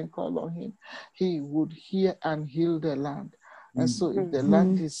ways and call on him, he would hear and heal the land. And so if the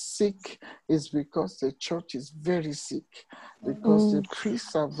land is sick, it's because the church is very sick, because the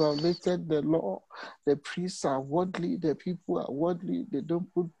priests have violated the law. The priests are worldly, the people are worldly. They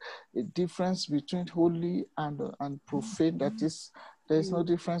don't put a difference between holy and profane. That is, there is no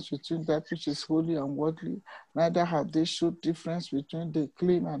difference between that which is holy and worldly. Neither have they showed difference between the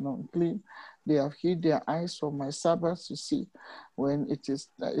clean and unclean. They have hid their eyes from my Sabbath. You see, when it is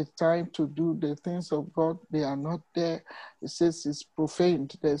time to do the things of God, they are not there. It says it's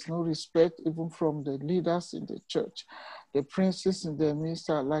profaned. There's no respect even from the leaders in the church. The princes in the midst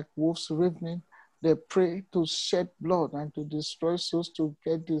are like wolves ravening. They pray to shed blood and to destroy souls to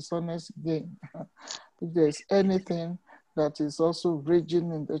get dishonest gain. If there's anything that is also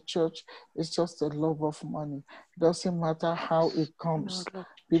raging in the church, it's just the love of money. It doesn't matter how it comes.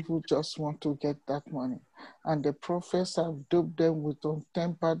 People just want to get that money. And the prophets have duped them with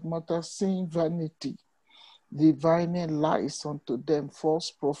untempered mortar, seeing vanity, divining lies unto them,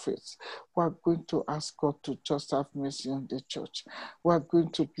 false prophets. We are going to ask God to just have mercy on the church. We are going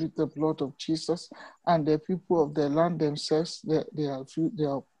to plead the blood of Jesus, and the people of the land themselves, they are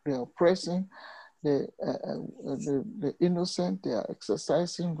oppressing the innocent. They are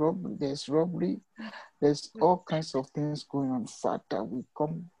exercising robbery. There's robbery. There's all kinds of things going on. Father, we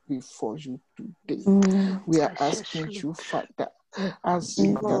come before you today. We are asking you, Father, as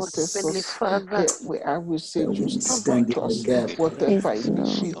intercessors, I will say That you we stand stand with in the us. gap. Yes, Whatever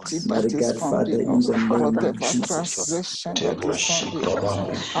Lord. iniquity Mighty that is God, found Father, in in us, the name of whatever Jesus, transgression that is found in us,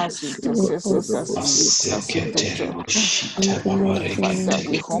 as Yes, intercessors, yes. as leaders in the church, In the mighty Father, name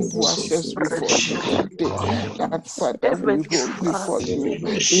we of humble Jesus. ourselves before you today. That Father, we roll before you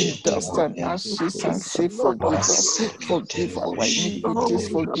in dust and ashes and say, forgive us, forgive our iniquities,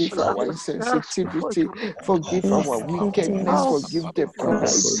 forgive our insensitivity, forgive our Yes, wickedness, Kete. forgive the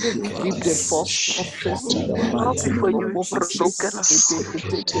pride, forgive the false prophets in in the the mighty mighty name name of of Jesus. Jesus.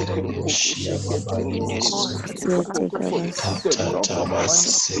 The love of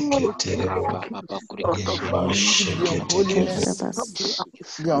money, the holiness,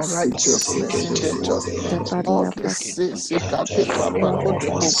 the unrighteousness in the judgment. Lord, say kate papa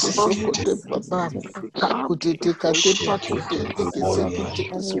kote boko shoko te papa pakote te kate pakote te kese kete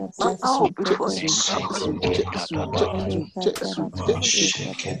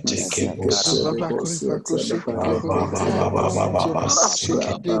baba kore bako shake de baba jema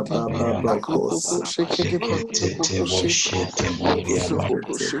shake de makro poko shake de bako poko shake makro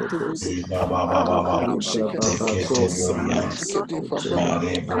poko shake de makro poko shake de baba shake de baba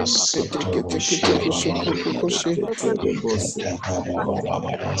kete kushukru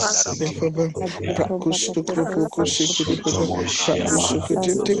pukushi baba prakushukru pukushi kidi baba prakushukru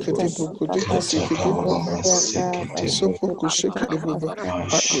tikati pukuti kisikidi baba sopukushi kidi baba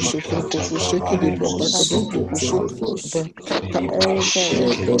prakushukru pukushi kidi baba kadi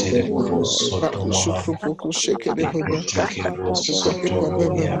pukushukru baba prakushukru pukushi kidi baba kadi baba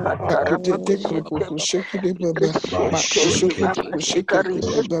prakati pukushi kidi baba makushukru pukushi kidi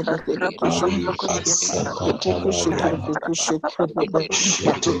baba kadi pukushukru baba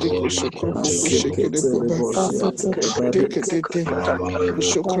makote kushukru pukushikede baba tekete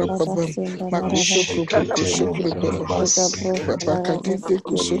kushukra baba makushukru pukushukru baba baba katite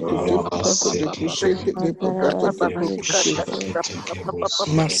kushukute baba kote kushikede baba kote pukushi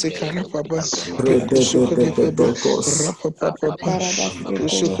masekara baba prekushukede baba rapa baba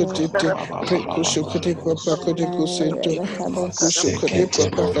kushukute prekushukede baba kote kusento kushukede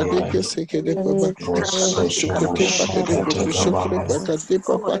baba kade kesekede baba Pakushukute pakade pukushukure pakade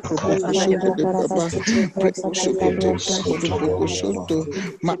papakro pukushukute papa prekushukute pakudu pukushunto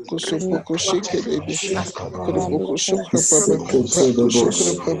makusu pukushikede pakudu pukushukra papa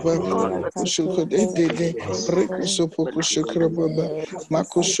prakushukra papa pakushukute dede prekusu pukushukra papa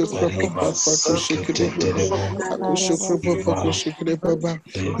makushukra papa pakushukede papa makushukra papa kushukede papa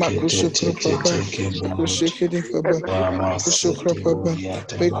makushukra papa pakushukede papa makushukra papa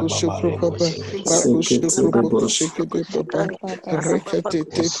pakushukra papa Pakushukru pukushikede papa rekate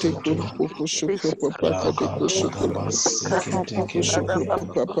tete kuru pukushukru papa kade kushukru pakushukru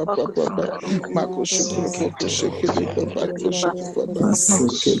papa papa makushukru pukushikede papa kushukru papa papa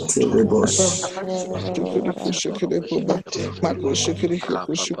shukuru papa makushukru pukushikede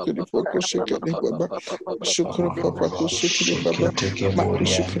pukushikede papa shukru papa kushikede papa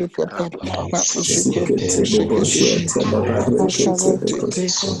makushukru papa makushukru pukushikede makushukru tete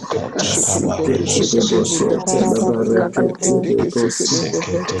Pakushukru pukushikede papa rakatete kesekede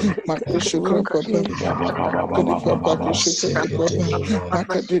papa makushukru papa kede papa kushukede papa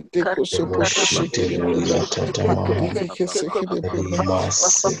makadete kusupu kushikede papa makadete kesekede papa papa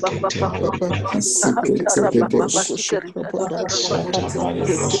makadete kete pukushukru papa kete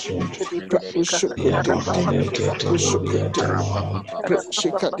prakushukutete prakushukutete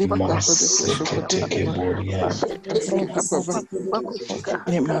prashikade papa kede kushukute papa kede papa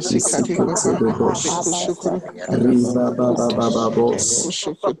Nemasikati papa rekushukuru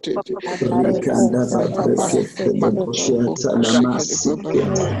kushukutete papa makusu pukushikede papa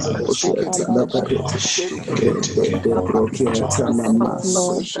makushikede papa shikede papa makushukuru papa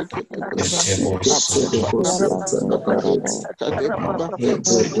makushikede papa makushukuru papa kade papa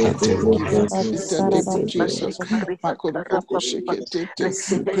sikete give us in the name of Jesus makuru pukushikete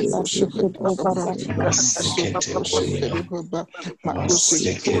rekushukede papa makusu pukushikede papa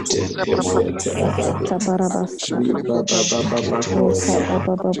makushikete papa makushikede papa Shikiri Baba, Makushukru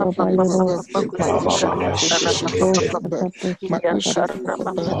Fukushikiri Baba, Makushukru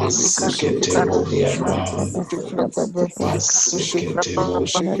Papa, Dedikushukru Papa, Shukru Baba, Kushukru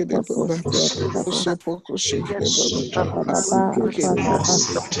Fukushikiri Baba, Kusupukushikiri Baba, Makukiri Baba,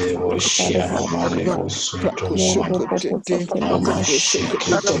 Kushukru Baba, Prakushukru Tete,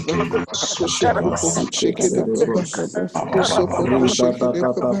 Kushukru Baba, Makushukru Fukushikiri Baba, Kusupukushikiri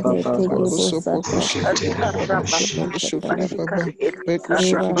Baba, Makusupukushikiri Baba, Kushukri Baba,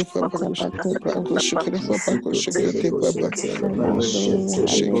 Kushukri Baba, Kushukri Baba, Kushukri Baba,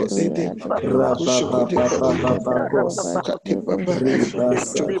 Kushukri Kushukri Baba, Kati Baba,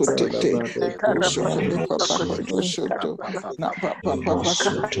 Tukutete, Kushukri Baba, Kushuto, Na Papa Papa,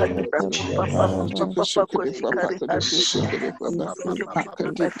 Kushukri Baba, Kushukri Baba,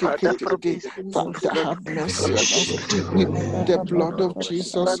 Makati, Father, have mercy on us. We plead the blood of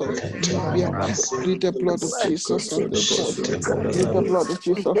Jesus on Namibia. Plead the blood of Jesus on the church. Plead the blood of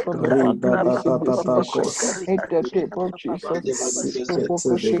Jesus on the family. This nation. In the name of Jesus.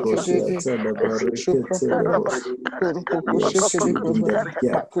 My God, Father, thank you, sit for the moving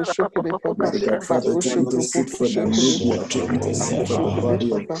activities for the body of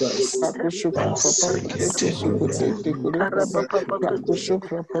Christ.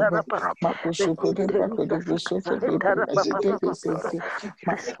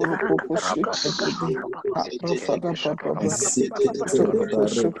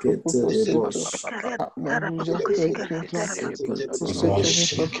 Hallelujah. Thank you, Lord.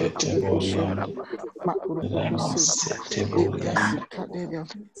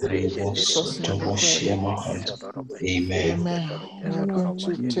 Jesus' name we pray. Amen. Amen. We are going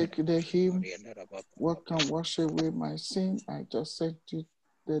to take the hymn, "What Can Wash Away My Sin?" I just sent you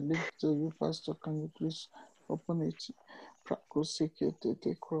the link to you, Pastor. Can you please open it?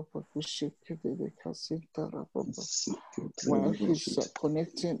 While he's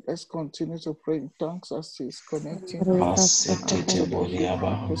connecting, let's continue to pray in tongues as he's connecting.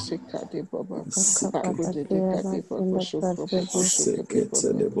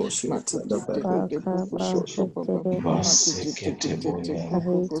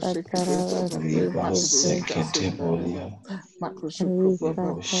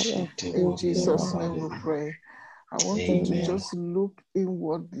 In Jesus' name we pray. I want you to just look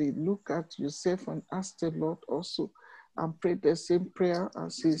inwardly, look at yourself and ask the Lord also, and pray the same prayer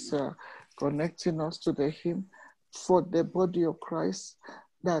as he's connecting us to the hymn for the body of Christ,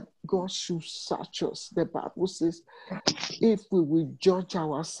 that God should search us. The Bible says, if we will judge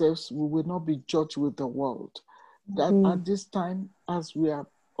ourselves, we will not be judged with the world. That at this time, as we are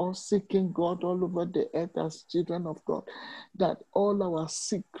all seeking God all over the earth as children of God, that all our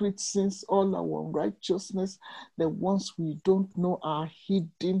secret sins, all our unrighteousness, the ones we don't know are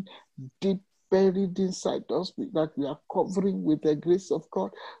hidden, deep buried inside us, that we are covering with the grace of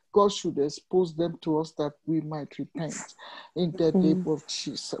God. God should expose them to us that we might repent in the name of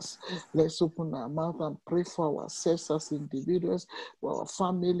Jesus. Let's open our mouth and pray for ourselves as individuals, for our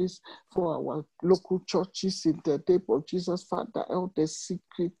families, for our local churches in the name of Jesus. Father, all the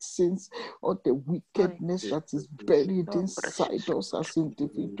secret sins, all the wickedness that is buried inside us as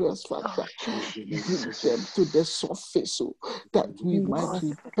individuals, Father, bring them to the surface so that we might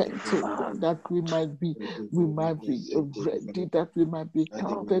repent, oh God, that we might be ready, that we might be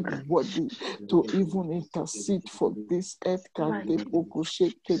counted worthy to even intercede for this earth.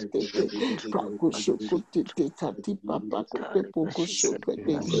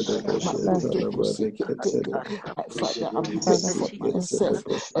 Father, I'm praying for myself.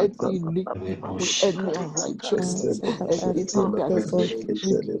 Any iniquity, any unrighteousness, anything that is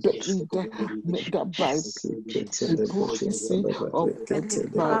deeply buried that by hypocrisy or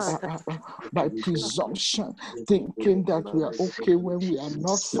by presumption, thinking that we are okay when we are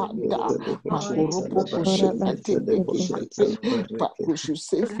not. Father,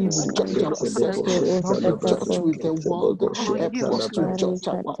 say if we will judge ourselves, we will not be judged with the world. Help us to judge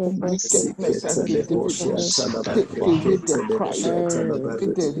our own wickedness as individuals. Take away the pride,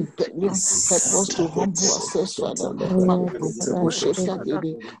 the rebellion. Help us to humble ourselves, Father.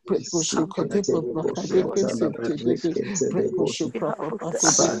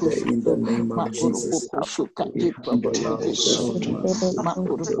 Father, in the name of Jesus, we humble ourselves.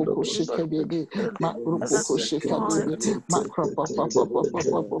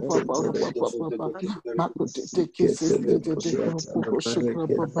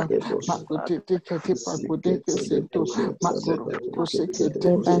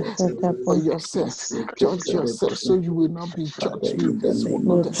 For yourself, judge yourself so you will not be judged with this name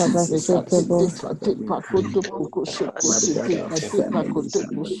world. of Jesus, Father, we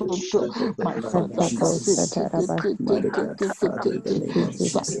My Father, search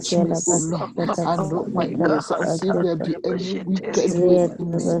me, O Lord, and know my ways, and see there be any wicked way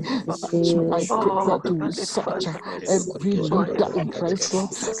in me. I pray that you will search every leader in Christ, Lord,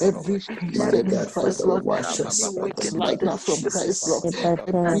 every Christian in Christ, Lord, right now from Christ, Lord,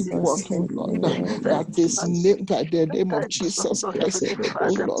 everyone, oh Lord, that is named by the name of Jesus Christ,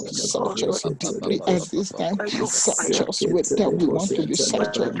 oh Lord, search us deeply at this time, search us whether we want to be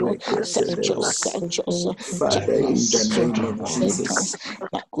searched, oh Lord, search us, Father, in the name of Jesus.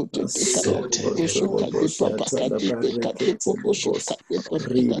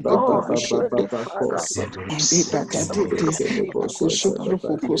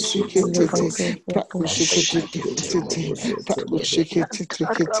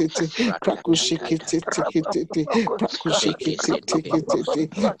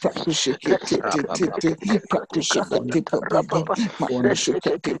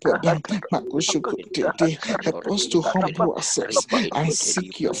 Help us to humble ourselves and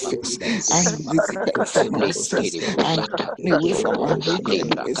seek your your face and repent from our sins and turn away from our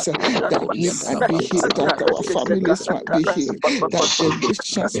wicked ways, that we might be healed, that our families might be healed, that the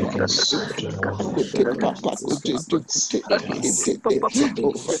nations might be healed. Papa could do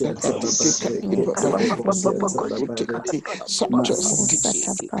oh Father, such us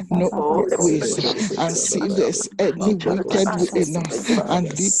no ways and see if there's any wicked way in us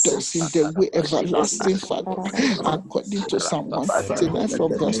and lead us in the way everlasting, Father, according to Psalm 139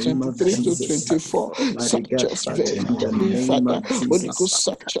 from verse 23 to 24. Such us very, Father, Holy Ghost,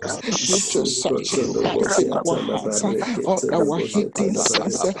 such us, spiritual such light in our hearts, all our hidden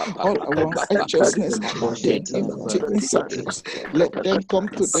sins, all our righteousness, the empty inside us, let them come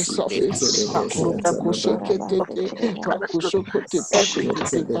to the surface. We might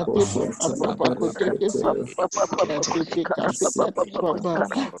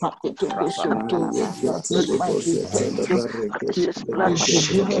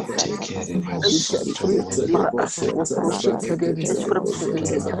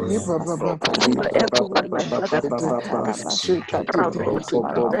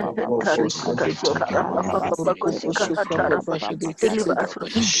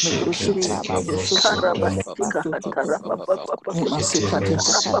repent,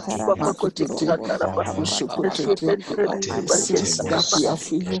 might be delivered, might be set free. Since that we have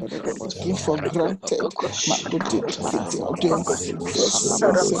taken for granted, of the unconfessed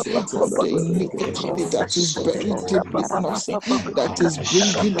sins, of the iniquity that is buried deep in us, that is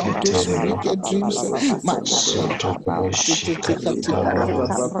bringing out those wicked dreams, and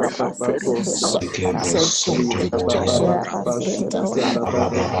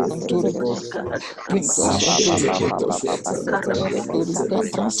convict us of repentance, bring us unto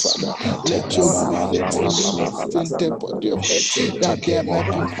repentance, Father. Let your wicked release in the body of us, that there might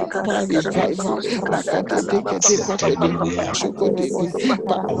be proper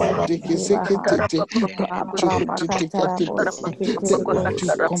revival. The Lord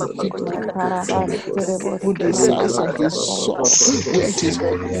to convict who the size of his soul, where his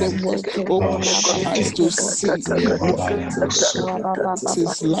problem was, open our eyes to see what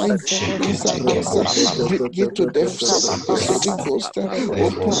is lying inside us, bring it to the surface, Holy Ghost,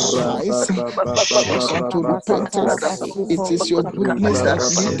 open our eyes unto repentance. It is your goodness that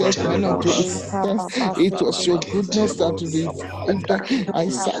leadeth men unto repentance. It was your goodness that revived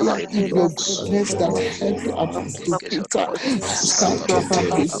Isaiah, your goodness that helped Apostle Peter stand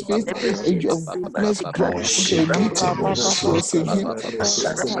upon his feet, and your goodness brought the meeting was in him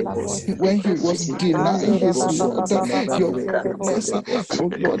when he was denying his Lord. Your goodness,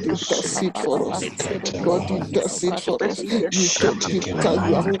 oh Lord, intercede for us. Lord, intercede for us. You told Peter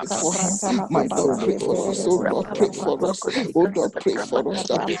you have prayed for him. My Lord, pray for us. Oh Lord, pray for us. Oh Lord, pray for us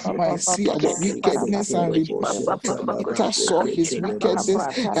that we might see our wickedness and repent. Peter saw his wickedness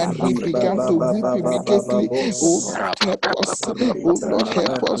and he began to weep immediately. Oh Lord, help us. Oh Lord,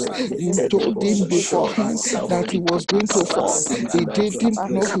 help us. You told him beforehand that he was going to fall. He didn't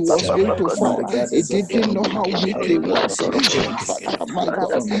know he was going to fall. He didn't know how weak he was. Father, my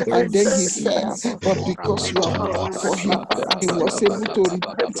God. And then he fell. But because you have prayed for him, he was able to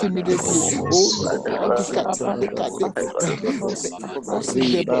repent immediately. Oh Lord, for us in the body of Christ.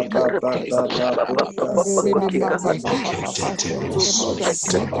 So Lord, as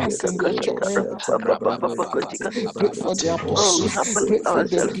leaders in the church, pray for the apostles, pray for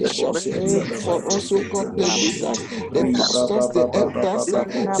the bishops, pray for also God, the leaders, the pastors, the elders,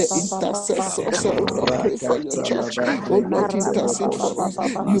 the intercessors. Oh Lord, pray for your church. Oh Lord, intercede for us.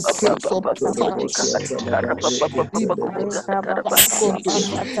 You prayed for Peter. Back unto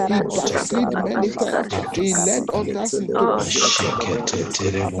him. He backslid many times. He led others into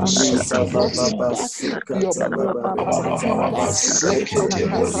mercy brought him back. Your brought him back. Let your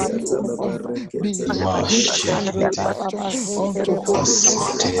mercy, O Lord, be unto holiness, unto we might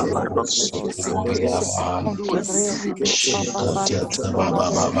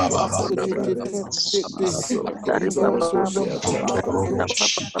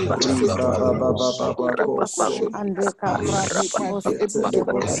be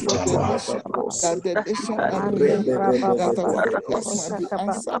able to pray for the nation, that the nation might be healed, that our prayers might be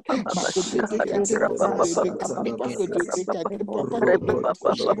answered.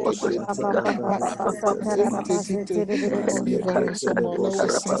 Forgive all our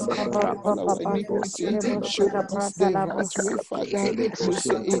sins, all our iniquity. Show us the right way, Father. You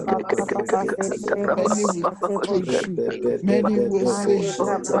say in many will touch you, many will say,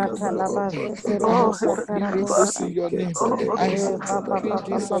 I have forgiven this in your name. I have decreed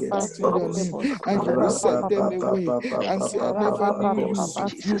this about in your name. and you will send them away and say, I never knew you,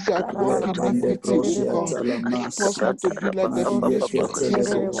 you that work iniquity, oh God. Help us not to be like the foolish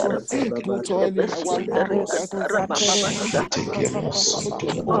ones, oh God, to toil in our labors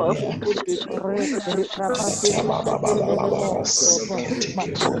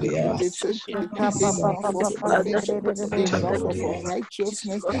and enough of knowledge, enough of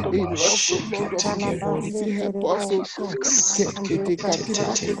unrighteousness, enough, oh Lord, of immorality. Help us, oh God.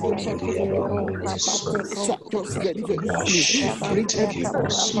 Search us very, very fully. Bring every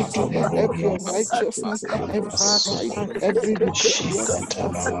iniquity, every unrighteousness, every pride, every rebellious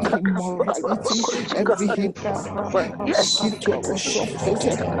immorality, every hidden into our surface.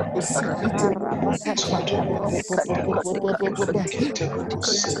 Help us to see it, oh God.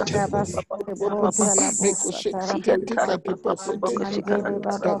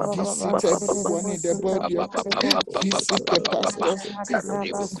 That visit everyone in the body of visit the pastors,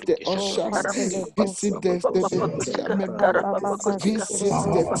 visit the ushers, visit the members, visit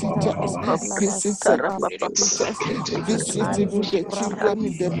the teachers, visit secretary teachers, visit even the children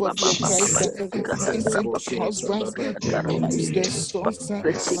in the body of Christ, visit the husbands, the wives, the sons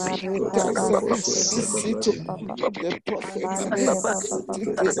and daughters, visit the prophets,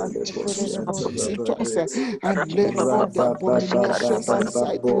 visit us, and let all the abominations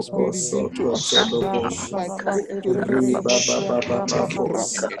inside us be revealed to us. I pray to you,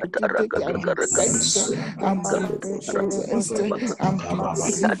 and be cleansed and be cleansed and be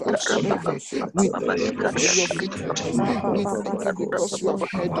delivered forever. We thank you for your faithfulness. We thank you because you have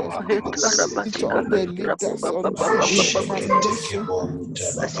heard us. Visit all the leaders in every nation,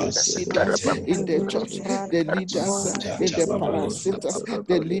 leaders in the church, the leaders in the parastatals,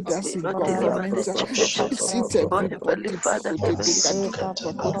 the leaders in government. Visit everybody. Visit the president,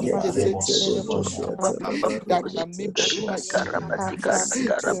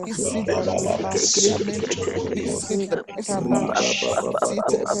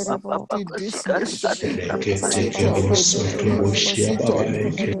 visit everybody in this nation, visit all the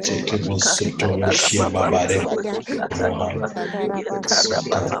media, visit all the children, Father.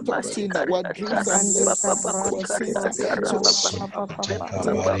 Visit us in our dreams and our sins. So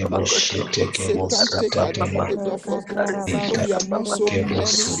Satan take advantage of us. We are not so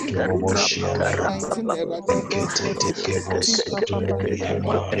many. 19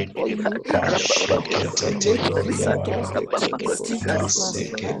 for you. Make visitors, visit us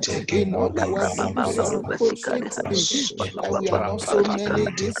in all our dreams and consciously. That we are not so many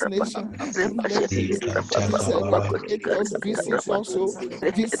in this nation. Let segregate us, visit also,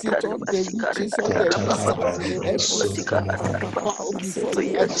 visit all the witches, all the wizards, every bow before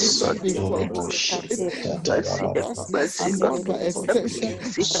you, every head before you. And not by extension,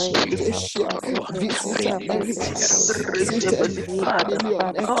 Asia, visit America, visit every family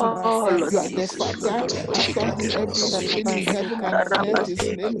on earth. You are the Father, and from whom everything in heaven and on earth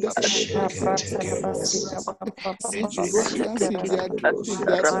is named. Visit Europeans in their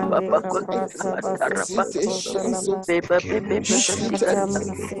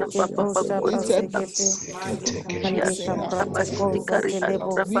visit Asians, visit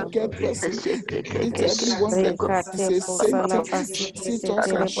wicked person, visit everyone that is a saint, visit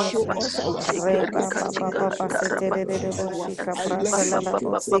us and show us our strength, our island,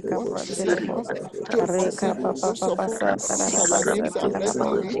 show us even those of us, our names are already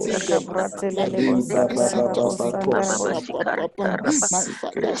written in the book of life. Visit us, my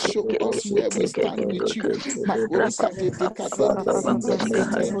Father, show us where we stand with you.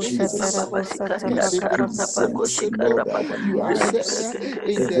 You have said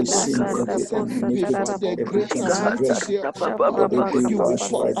in the last before the great and mighty day of God, you will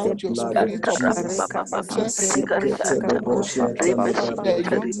pour out your spirit upon us. The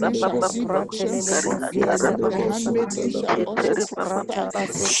young men shall see visions, yes, and the handmaiden shall also prophesy.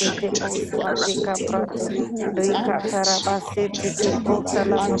 Father, see who we are,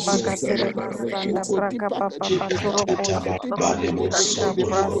 send you, and visit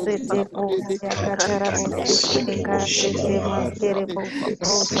us,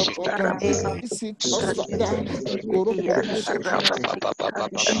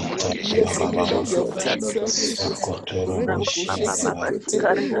 Father. Yes, even the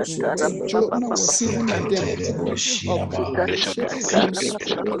defense. When Jonah was even in the belly of the fish,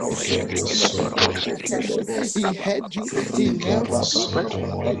 you spoke he heard you, he knelt in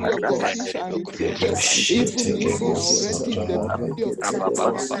the belly of the fish and repented. Even if we are already in the belly of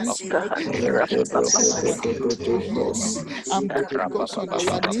our sins, Lord, to hear you and bring us on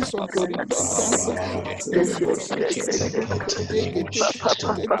our knees unto repentance.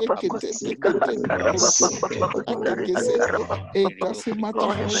 It doesn't matter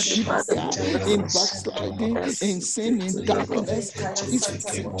in backsliding, in sin, in darkness.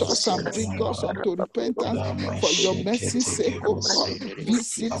 Visit us and bring us unto repentance for your mercy's sake, oh God.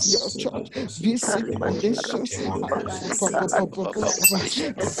 Visit your church, visit the nations.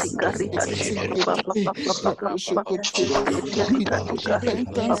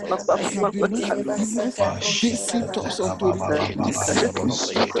 Repentance, there can be no forgiveness. Visit us unto repentance.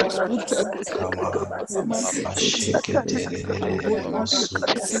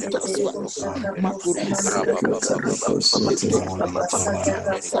 Visit us, put every woman, Arowolo, visit us,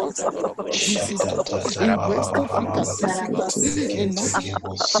 South Africa, visit us in West Africa, visit us in North,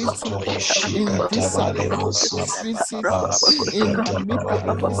 visit us in this side of the world, visit us in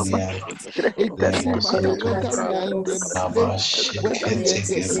Namibia, visit us. It doesn't matter whether we are in the place, whether we are in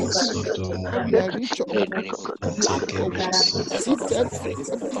the city, whether we are rich or black or white, visit every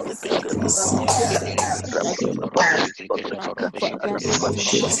Father, visit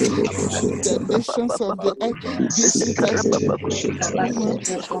the nations of the earth, visit everyone,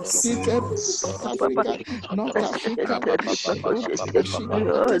 visit South Africa, North Africa, every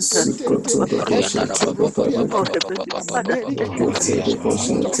European, America, visit us, Father,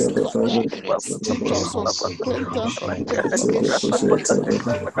 visit us on repentance, every nation, white, black,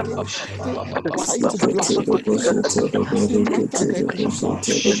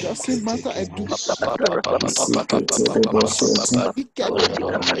 doesn't matter the color, it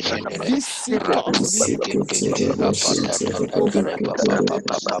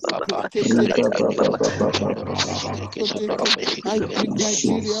doesn't matter visit us, I bring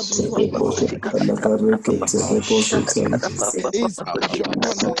Nigeria before you. Is beyond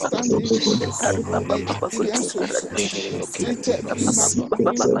understanding. Nigerian society, visit every man,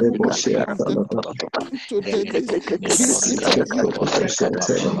 of the to the visit every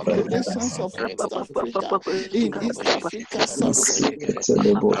nations of West Africa, in East Africa, South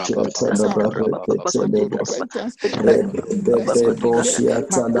unto repentance,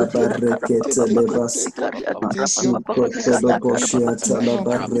 it is your goodness that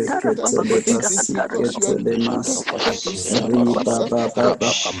it is because you are good that you sent Jesus,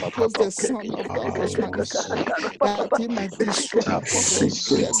 because the Son of God was manifested, that he might destroy the works of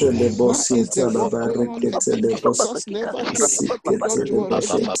the enemy. Now is the work going on again. Jesus never came. Lord, you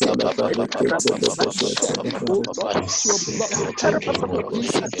already came. Shed, oh Lord, your blood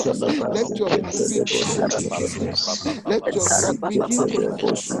visit us. Let your blood begin to let your blood begin to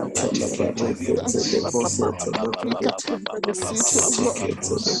Africa. Visit, oh Lord,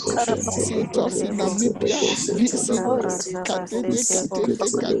 visit us in Namibia. Visit visit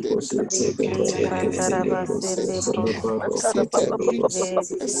every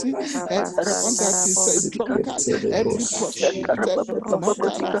person, everyone that is a drunkard, every prostitute, every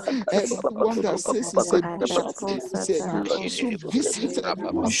narcotic, everyone that says he's a bishop, he's an apostle. Visit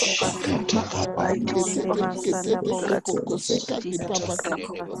everyone.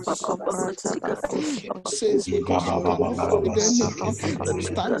 Says because you cannot find anyone to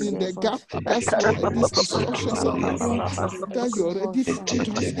stand in the gap. That's why these discussions are going on. That you already found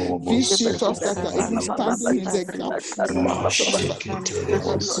us. Visit us that are even standing in the gap. Visit us like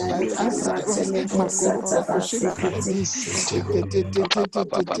Lazarus.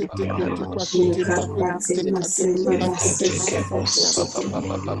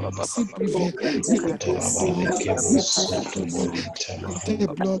 The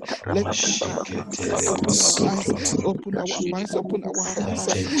blood, let open our eyes, open our minds, open our hearts.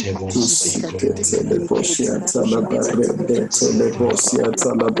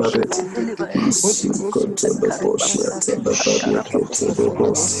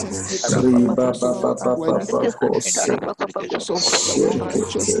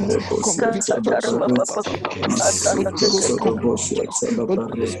 Righteousness, convict us. Holy Ghost convict us.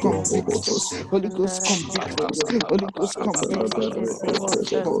 Holy Ghost convict us. Holy Ghost convict us.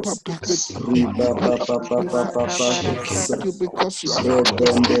 Thank you because you are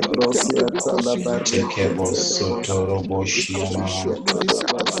thank you because you surely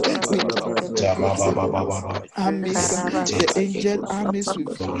visit us. Armies, the angel armies will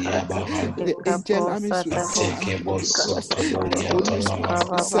the angel armies will come and visit us. The Holy Spirit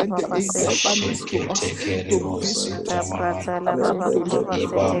will send the angel armies to us to visit us, unto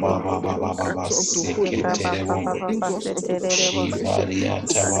holiness, bring us unto salvation,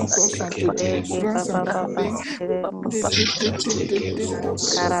 bring us unto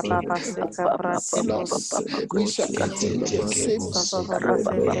deliverance and healing. We shall be saved.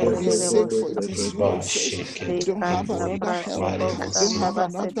 Be saved, for it is you we face. We don't have another help. We don't have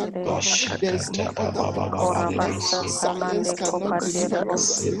another God. There is no other power. Science cannot deliver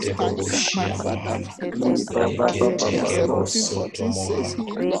us at this time. My Father, Lord, 17th 14 says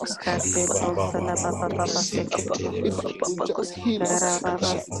he lost sight. If you just heal us, you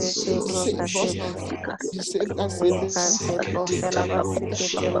shall save us. You saved us in the mighty name of the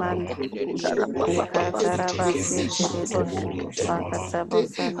children of Israel, they became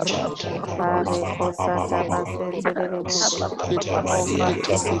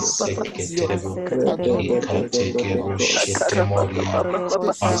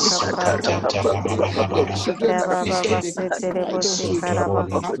idols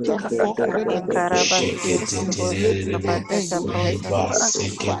after 430 years in slavery, and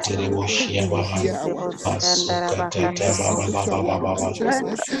you had fire and you hear our cries. You listen to our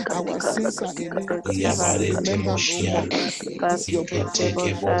righteousness, our sins and iniquities you remember no more. It is your mighty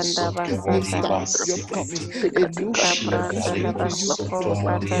name, Lord. We stand on your promise. A new covenant which we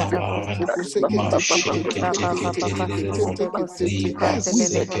with you before.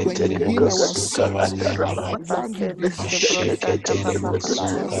 When you heal our souls, our land will be healed.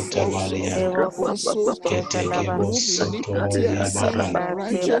 Multiply our souls, Lord. Our souls move iniquity and sin and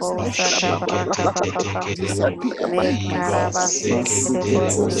unrighteousness. Disappear and cause us to heal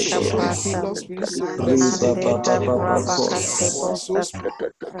our souls. Heal us, we say, blessed our souls.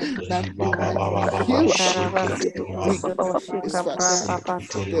 Now, when you heal us, we is Father,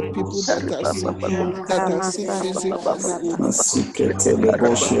 the people that are sick, physically,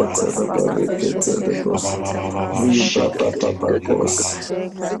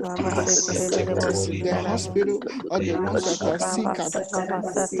 oh right that is in the hospital, or the ones that are sick at the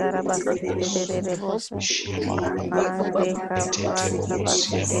hospital, wherever they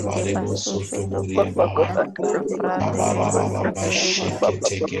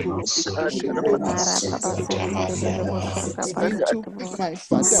into my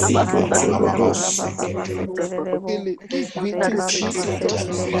Father, we healing, greetings, visitors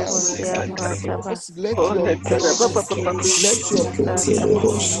to health. Let your presence, let your blood flow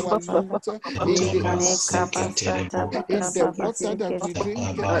in our lungs, in the water that we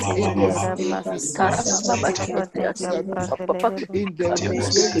drink, in the food we eat, in the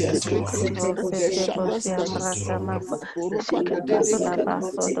clothes that we wear, in the rooms where we are sleeping, in the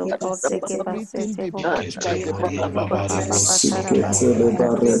showers that everything be touched by your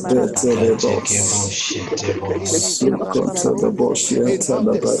in all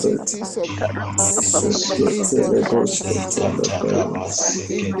the cities of Christ, in the countries of Christ,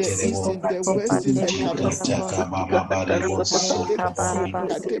 in the east, in the west, in the spirit of bitterness, we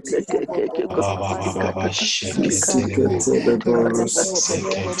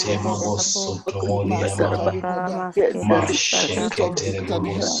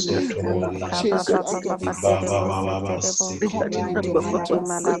chase you out of coming into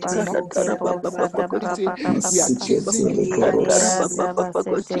we are chasing you, we are behind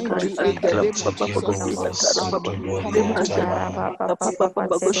you in the name of Jesus, and we come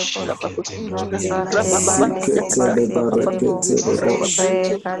into the into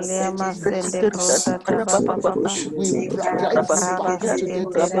we not stay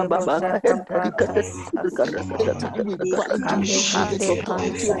into we drive you back into the time we bind you into the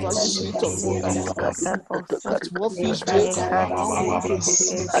totality of our spirit of at Warfish Bay, abuse you, we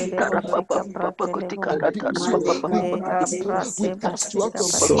cast you out of any city, nation, and where you come from, we come against you, the plot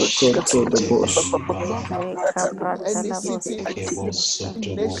of you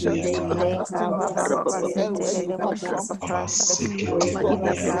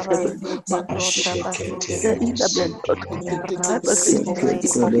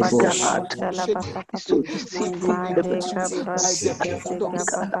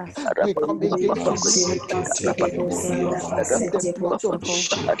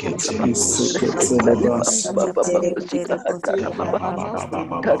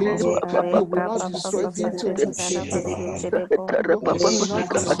will not destroy it into you will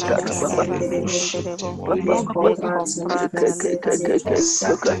not destroy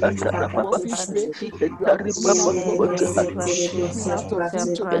will not go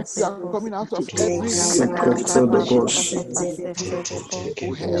you are coming out of every hell.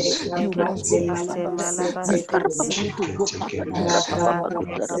 You must go back. We command you to go back.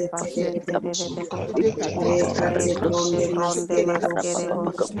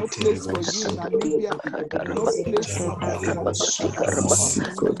 There's no place for you in Namibia. No place to hell.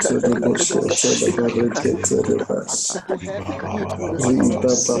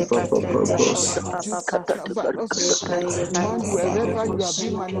 Virus, man, wherever you have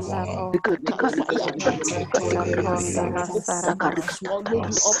been manufactured, swallow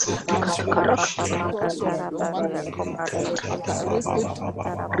you up and swallow us of your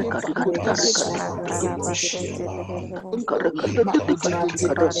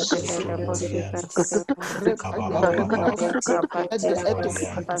upon our feet. Let the earth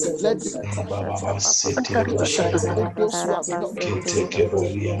open. Let the take those who have not been saved.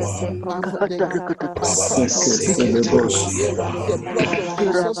 My Father, we take the blood of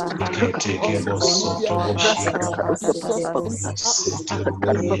Jesus to take off any barriers that keeps us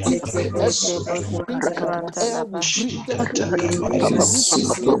enter into every air we breathe every day. We need to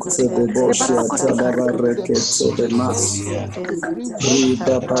breathe the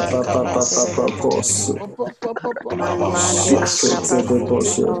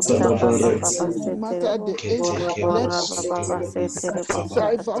to breathe no matter the age, let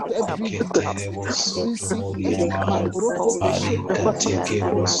drive out every sickness, enter all our food,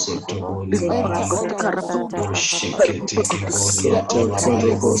 the stomach and organ.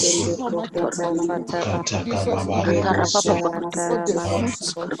 Jesus, we release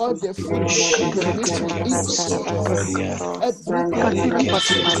all the food we need to eat. Everything we need to switch on immune system.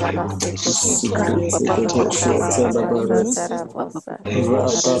 Blood of the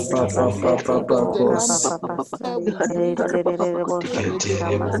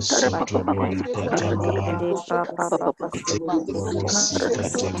Lamb, air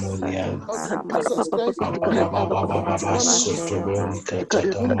we breathe.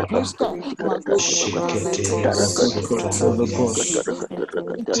 Jesus Christ, be our promise. Booster, we bless you.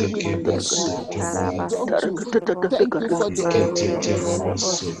 Exalt you. Thank you for the angels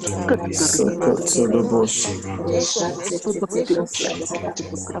of restoration,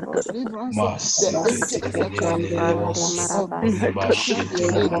 deliverance, the angels that are in every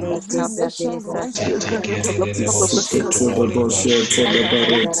nation right now.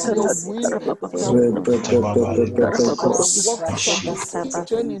 Your will that have walked some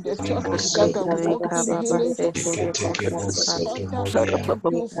children in the church that have walked in healing. Father, thank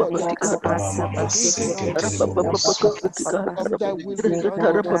you for the capacity of thy will be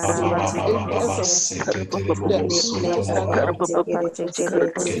done. The angels of the angels that are setting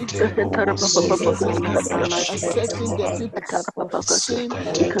the people sin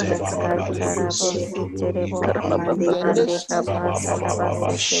the nations, taking away want to take agenda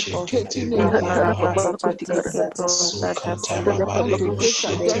of COVID-19,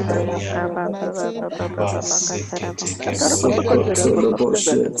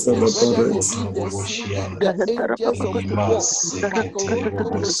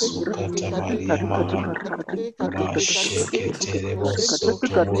 they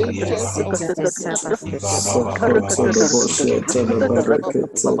be the angels of war.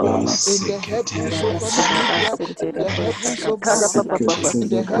 Angels in the heavens over the media, the heavens over the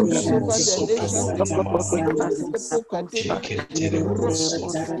heavens over the nations.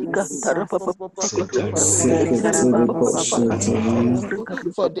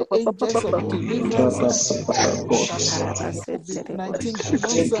 For the angels of deliverance, COVID-19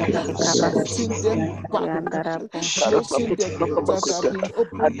 demons, shouting them back, closing the doors that have been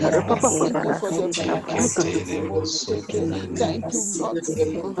opened. Thank you for the thank you, Lord.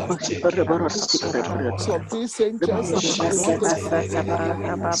 Of these angels, we want to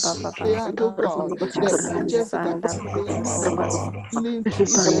they are God. The angels that are healing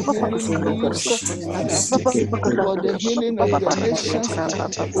trees, the healing leaves that are taken for the healing of the nations.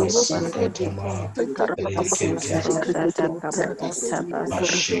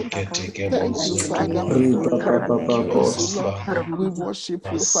 Thank you, Father. Praise you, Lord. We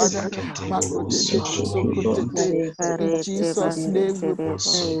worship you, Father. In Jesus' name we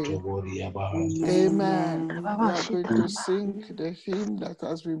pray. Amen. We are going to sing the hymn that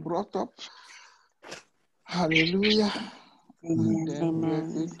has been brought up. Hallelujah. And then we are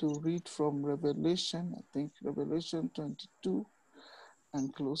going to read from Revelation, I think Revelation 22,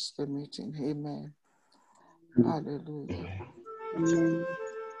 and close the meeting. Amen. Hallelujah. Amen.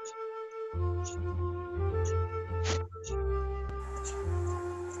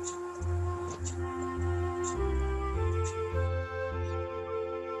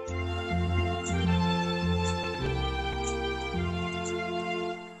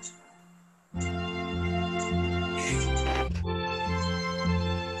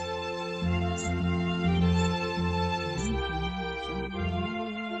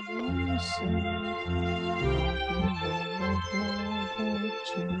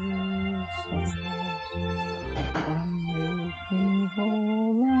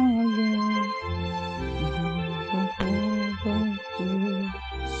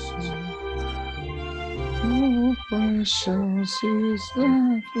 Oh, precious is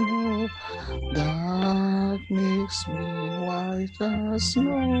the flow that makes me white as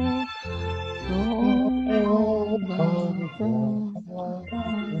snow. Oh,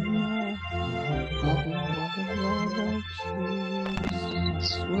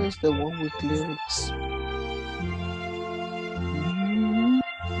 where's the one with lyrics?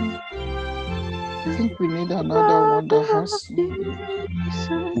 think we need another one that has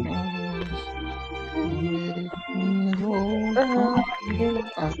make me whole.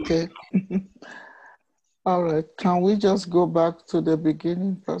 Okay. All right. Can we just go back to the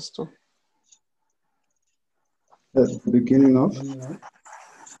beginning, Pastor? The beginning of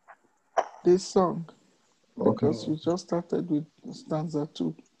this song, because okay. we just started with stanza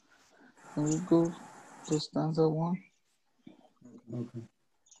 2. Can we go to stanza 1? Okay.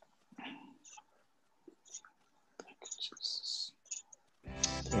 Thank you, Jesus.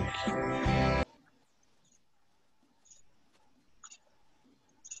 Thank you.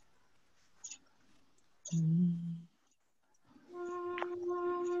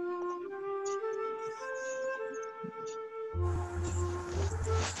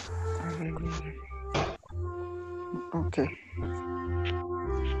 Hallelujah. Okay.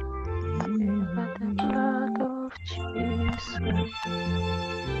 By the blood of Jesus,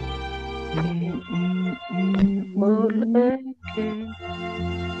 all again.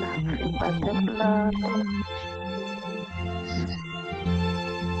 Nothing but the blood of Jesus.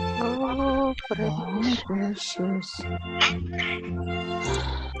 Oh, Oh, precious. precious.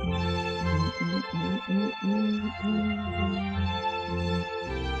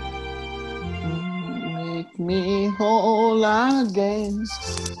 Make me whole again.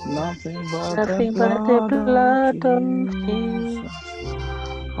 Nothing but Nothing the but the blood blood of of Jesus. Jesus.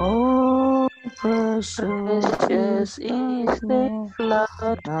 Oh, precious Precious is the is the blood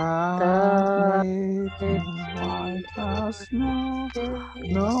blood that that made made me white as snow.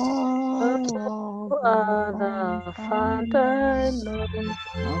 me. No other Other fount I fountain, know.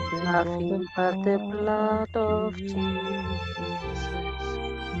 nothing but the Nothing but the blood of blood of Jesus. Jesus.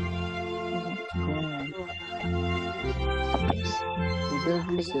 Let's go on. Oh, Jesus. The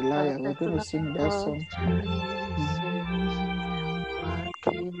devil is Nothing a but liar. We're the going to blood sing that of song. Jesus. What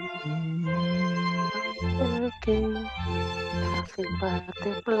can again? Nothing but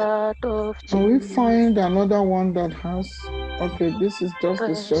the blood of Can we Jesus. find another one that has? Okay, this is just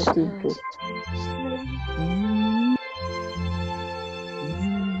the short intro. Precious is the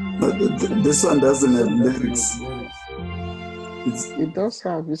But this one doesn't have lyrics. It does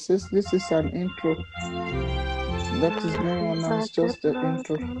have. It says this is an intro. That is no nothing one but else, the just the blood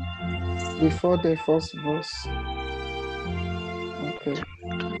intro of before the first verse. Okay.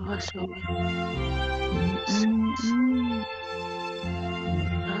 can wash away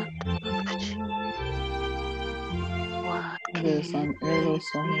blood of Jesus. What There's can an error make me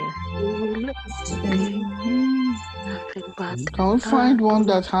somewhere. whole again? Nothing but the Can we blood find one of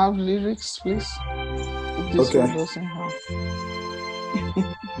that have lyrics, please? If this one Okay. doesn't have.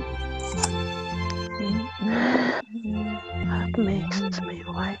 that makes me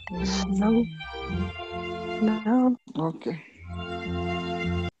white as snow. No, Okay.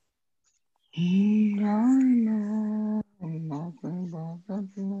 I know nothing but the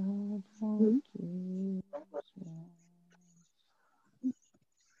blood of Jesus.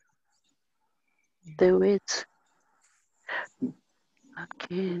 the weight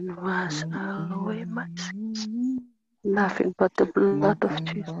can wash away my sins. Nothing but the blood of Nothing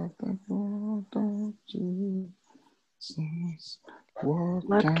Jesus. but the blood of Jesus. What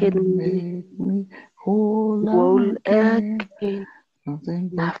What can can make make me whole whole again? again? Nothing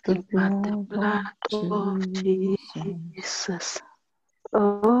but the Nothing but the blood of blood of Jesus. Jesus.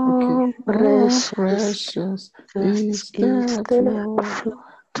 Okay. Oh, Oh, precious precious is is the the flow flood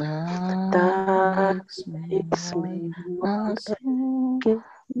that that makes me makes white me as white snow. again.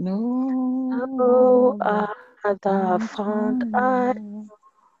 No No other other found found I I, know.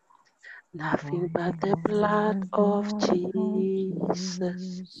 nothing but Only the by blood the of blood of Jesus.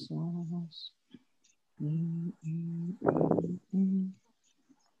 Jesus. Mm, mm, mm, mm.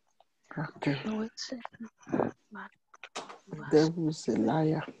 Okay. No, it's but The was devil is a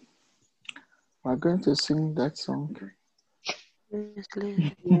liar. We're going to sing that song.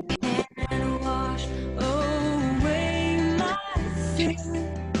 seriously. And wash away my sin.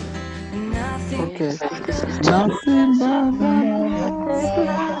 Nothing Okay. Jesus, Nothing Jesus, but the but the blood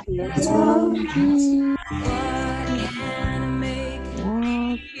blood, yes, of Lord. Jesus. what can make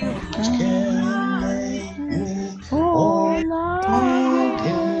What you can make me whole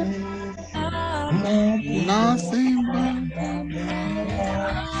again? Nothing but the blood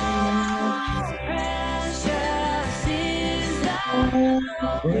of precious is the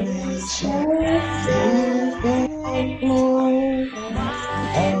Jesus.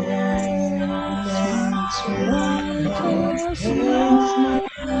 White as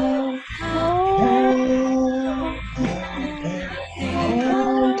snow. No other found I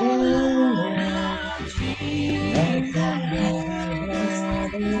know.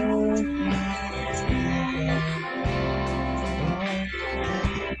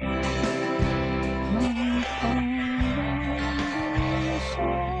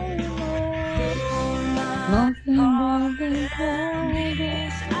 Nothing but the blood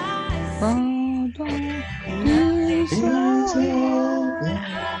of Father. This all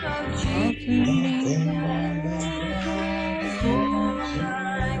nothing but the blood of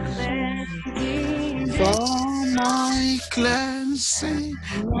Jesus. For my cleansing,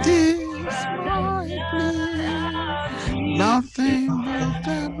 this my plea. Nothing but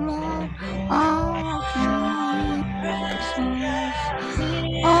the blood of Jesus.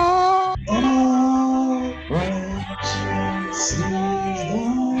 Oh, All righteous is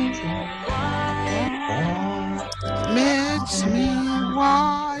that what makes me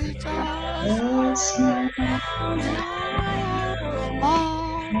white as snow.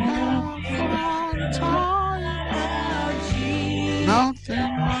 All the fountain,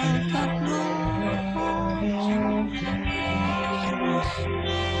 nothing but the blood of Jesus.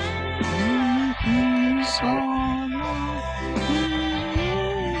 Is all I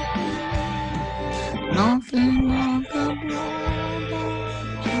need. Nothing but the blood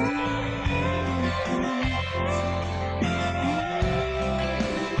of Jesus.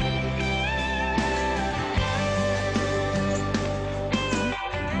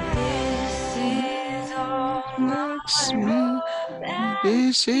 Makes me,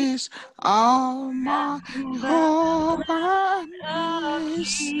 this is all my hope and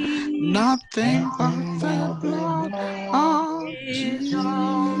peace. Nothing but the blood of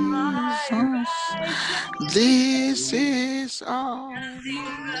Jesus. This is all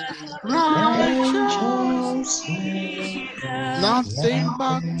my righteousness. Nothing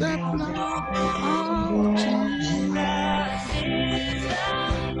but the blood of Jesus.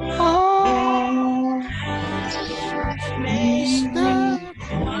 Oh, precious is the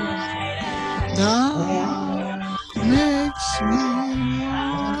blood that makes me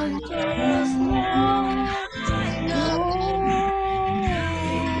white as snow. Oh,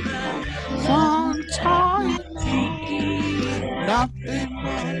 the fountain of nothing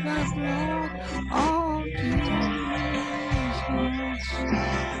but the blood of Jesus.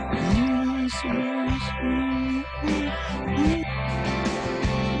 This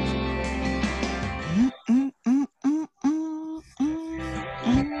is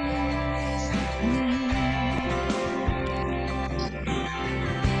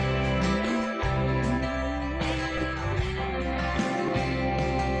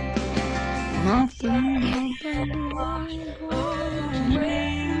nothing but the blood of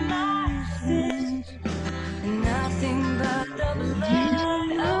Jesus. Nothing but the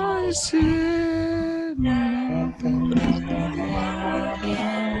blood I of see nothing but the blood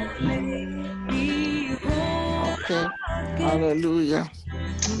of me whole Okay. Hallelujah.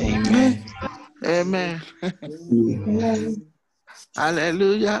 Amen. Amen.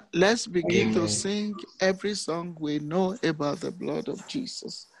 Hallelujah. Let's begin to Amen. sing every song we know about the blood of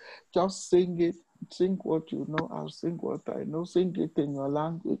Jesus. Just sing it. Sing what you know. I'll sing what I know. Sing it in your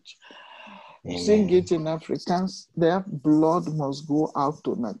language. Sing Amen. it in Afrikaans. Their blood must go out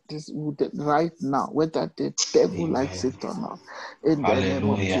tonight, right now, whether the devil likes Amen. it or not. In the name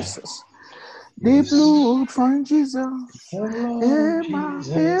of Hallelujah. Jesus. The Yes. blood from Jesus. The blood of Emma,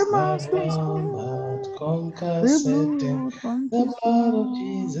 Jesus, Emma, the Lamb that the conquers Satan. blood from The Jesus. blood of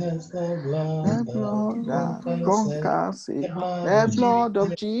Jesus, the blood The that blood that conquers Satan. conquers it. The blood The of blood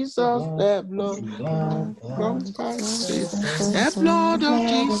of Jesus, the Jesus. blood, The blood the that blood that conquers it. conquers Satan. The blood The of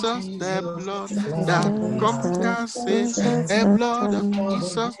blood of Jesus. The Jesus, blood the that blood that conquers it. conquers Satan. The blood The of blood of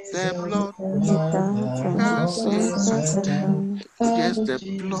Jesus. The Jesus, blood the blood that conquers it. conquers Satan. Yes, Blood of the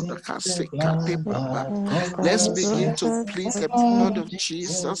blood Jesus, of the Kasikate blood Baba. that Let's conquers begin to Satan. plead The the blood blood of of Jesus,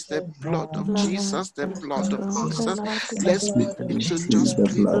 Jesus, the the blood of blood Jesus, the that blood of conquers Jesus. Satan. The Let's blood of begin to Plead just the Jesus, plead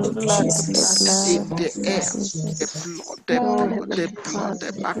blood the the of blood blood Jesus. in that the air. conquers The Satan. blood, the Blood blood, of the blood,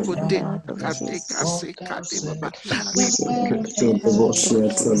 the Jesus, the bakode, blood kate, that kase, conquers kate, Satan. baba. We The blood plead of the blood Jesus,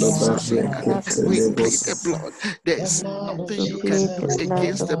 of the Jesus. blood that We plead the conquers Mas. blood. the There's blood of nothing you can do Jesus, the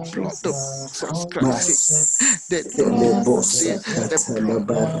against the blood blood of that Jesus Christ. conquers Mas. it. The The blood blood of of Kelebosa Jesus, Jesus, the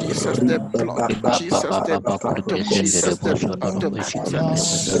blood the of katalaba Jesus, blood the riba that blood ba of ba ba Jesus, ba the conquers ba it. ba blood of rokos. Jesus, The the blood of Jesus.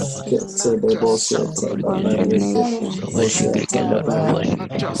 blood that Ketelebosa Just shout conquers the it. blood. talaba The riba blood of bosha Jesus, the talaba.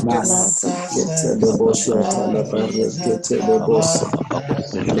 blood Just that the Mas. conquers it. Ketelebosa The blood of talaba Jesus, the reketelebosa. blood that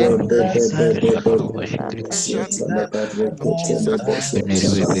Rebe be conquers be it. be be The be blood of bosha blood Jesus, talaba the of blood Jesus. reketelebosa that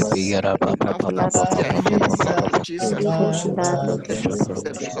talaba. conquers it. Enough The is blood there. of The blood Jesus, of the Jesus. Bosha blood that talaba The conquers blood, it.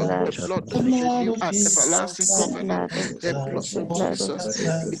 the reketelebosa. blood The of the blood new of and Jesus, everlasting the covenant. blood The blood the of blood of Jesus.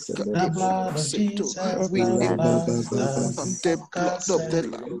 Jesus, the blood of Jesus, We the blood of on Jesus. the blood of the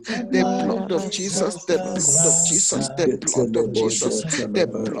Lamb, the blood of Jesus, the blood of Jesus, the blood of Jesus, the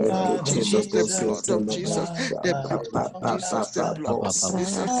blood of Jesus, the blood of Jesus, the blood of Jesus, the blood of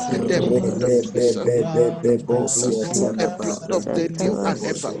Jesus, the blood of Jesus, the blood of the new and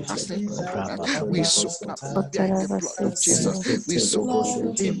everlasting covenant. We soak up in the blood of Jesus. We soak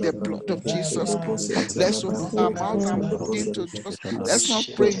in the blood of Jesus Christ. Let's open our mouth and begin to let's not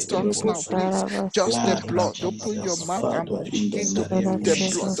pray in tongues now, please. Just the blood. Open your mouth and Father, in the begin to name of the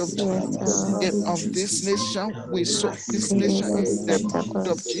blood of Jesus, Jesus. in the In name of on this Jesus, nation, we soak this in the nation in blood of the blood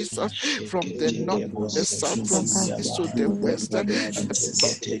of Jesus, Jesus, from the in the north, the blood of south, from the Jesus, east to the in the west. The blood of blood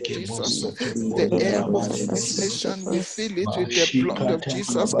Jesus, of Jesus. in The the air blood of of this Jesus. nation, we fill it with the blood of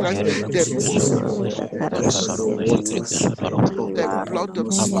Jesus Christ. The blood of Jesus Christ, the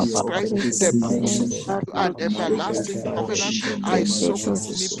and everlasting covenant. I soak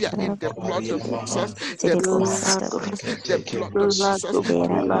Namibia in the blood of Jesus, the blood of Jesus, the blood of Jesus, the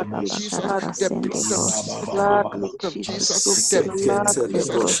blood of Jesus, the blood of Jesus, the blood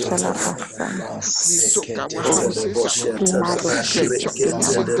of Jesus. We soak our houses and our homes, the churches in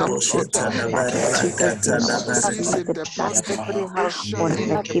the blood, our cities in the blood, our nation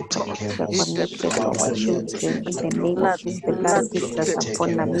in the blood, in the blood of Jesus, in the blood of Jesus,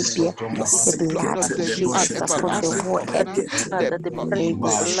 the blood of the new and everlasting covenant, the blood of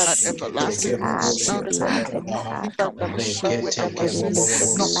the new and everlasting covenant. Nothing can wash away our sins.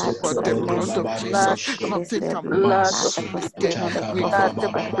 Nothing but the blood of Jesus. Nothing can wash us again. We come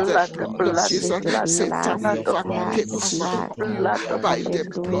the blood of Jesus. Satan never came over you by the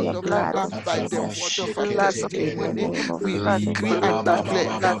blood of the Lamb, by the word of our testimony. We decree and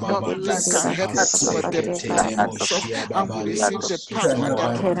declare nothing can hurt us but the blood of Jesus, and we receive the power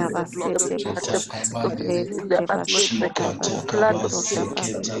that comes with the blood of Jesus.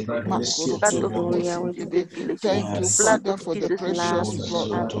 Thank you, Father, for the precious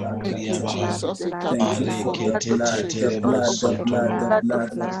blood. Thank you, Jesus. Thank you for the blood, the blood, the blood, the blood, the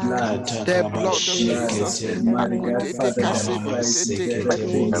blood. The blood of Blood. Jesus. My God, Father, by Christ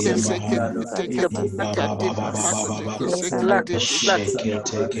we get the blood of Abel.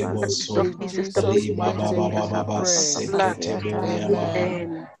 In Jesus' mighty name we pray.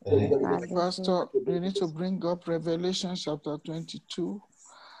 Amen. Pastor, we need to bring up Revelation chapter 22.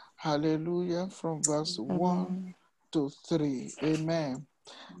 Hallelujah. From verse 1 to 3. Amen.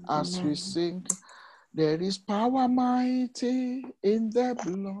 As we sing, there is power mighty in the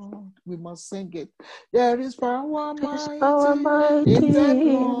blood. We must sing it. There is power mighty in the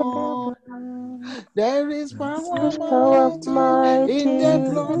blood. There is power mighty in the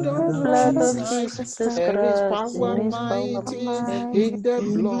blood of Jesus Christ. There is power mighty in the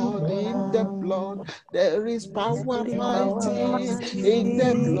blood, in the blood. There is power mighty in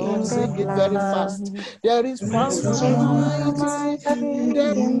the blood. Sing it very fast. There is power mighty in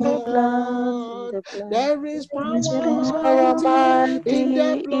the blood. There is power mighty in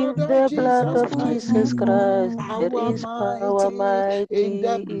the blood of Jesus Christ. Power mighty in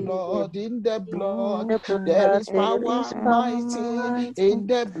the blood, in the blood. There is power mighty in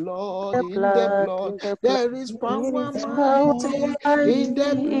the blood, in the blood. There is power mighty in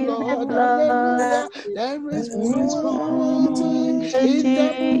the blood. Hallelujah. There is power mighty in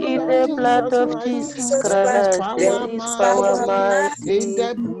the blood of Jesus Christ. There is power mighty in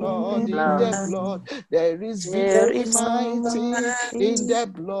the blood, in the blood. There is victory mighty in the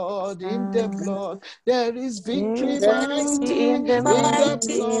blood, in the blood. There is victory mighty in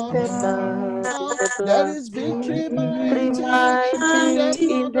the blood. There is victory mighty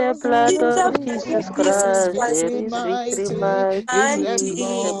in the blood of Jesus. There is victory mighty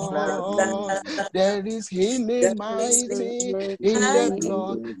in the blood. There is healing mighty in the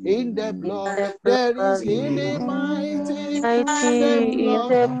blood, in the blood. There is healing mighty in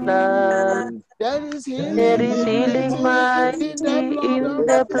the blood. There is healing mighty in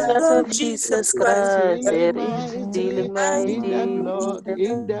the blood of Jesus Christ. Healing mighty in the blood,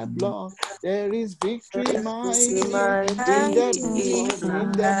 in the blood. There is victory mighty in the blood,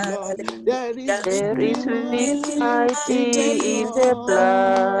 in the blood. There is victory mighty in the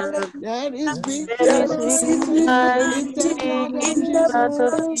blood. There is victory mighty in the blood of Jesus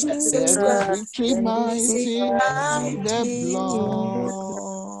Christ. There is victory mighty in the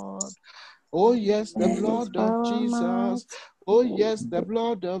blood. Oh, yes, the blood of Jesus. Oh, yes, the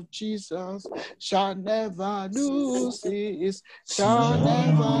blood of Jesus shall never lose its, shall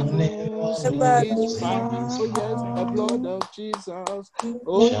never lose its power. Oh, yes, the blood of Jesus.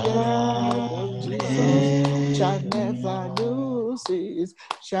 Oh, yes, the blood of Jesus shall never lose loses,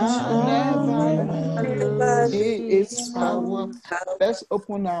 shall never lose its power. Let's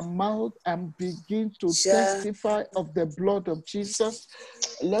open our mouth and begin to testify of the blood of Jesus.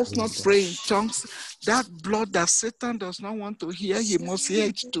 Let's not pray in tongues. That blood that Satan does not want to hear, he must hear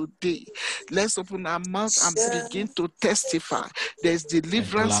it today. Let's open our mouth and begin to testify. There's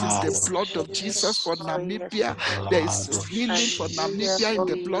deliverance in the blood of Jesus for Namibia. There is healing for Namibia in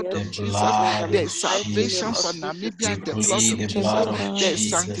the blood of Jesus. There is salvation for Namibia in the blood of Jesus. There is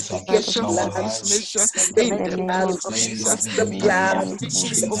sanctification for this nation in the blood of Jesus. There is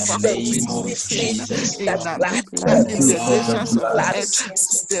victory over COVID-19 in Namibia, in the nations of the earth.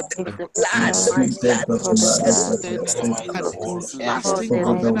 The an everlasting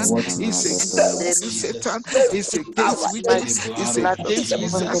covenant is against you, Satan, is against witches,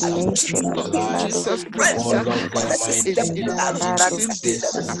 is against wizards. The blood of Jesus Christ is interdicting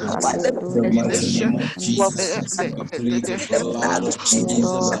the nation. The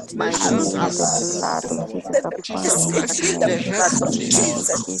nations are Jesus Christ, the head over the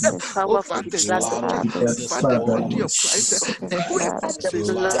body of Christ, the head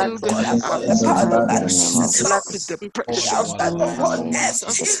is still with the precious blood of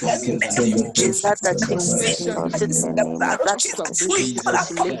Jesus. This nation is salvation.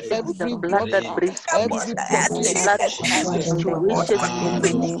 Every everybody of restoration in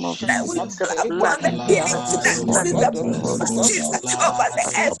the name of Jesus. They are pleading the blood of Jesus every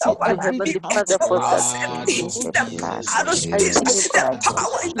heart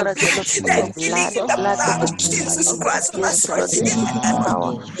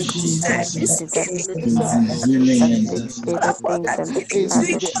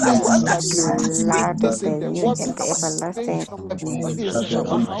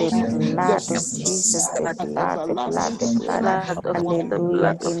is in the water, is in our houses, the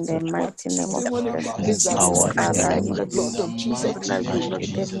everlasting testimony is that the blood of Jesus is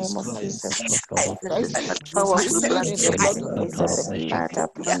healing in the blood of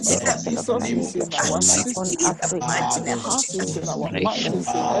Jesus is in our system, in our heart, is in our mind,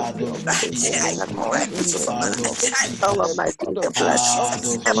 is in every organ. The blood of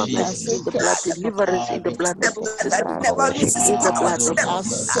Jesus. We can say Deliverance in the blood of Jesus.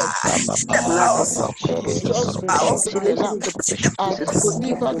 just Reconciliation in the blood of Jesus.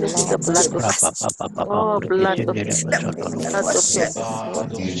 Forgiveness in the blood of oh blood of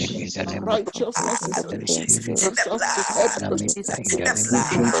righteousness is Jesus. of Jesus. Jesus.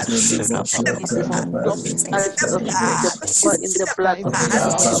 The power in the blood of 19 Jesus.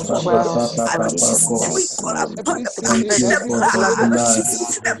 every city, Presence every in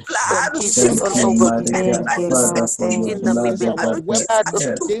the blood of Jesus. Jesus all over in Namibia. our Blood of weapons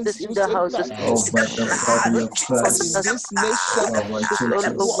Jesus against in you, the Satan, houses. in this nation,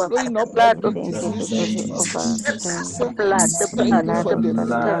 All over. swallowing up Blood of every disease. blood, the Thank blood, you for the the blood,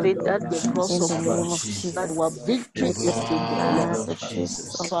 blood that of the cross of Christ. Our victory is in the blood.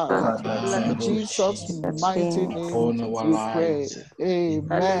 Father, blood in of Jesus' mighty name we pray.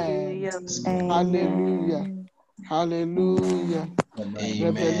 Amen. hallelujah. Hallelujah. Hallelujah.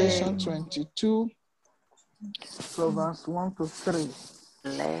 Revelation 22, from verse 1 to 3.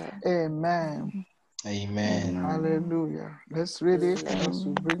 Amen. Hallelujah. Let's read it as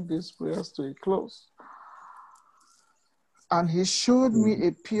we bring these prayers to a close. And he showed me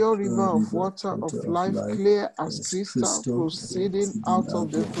a pure river of water of life, clear as crystal, proceeding out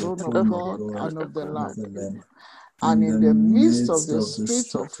of the throne of God and of the Lamb. And in the midst of the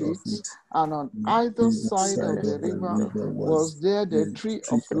street of it, and on either side of the river, was there the tree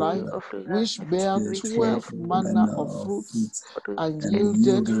of life, which bare 12 manner of fruits, and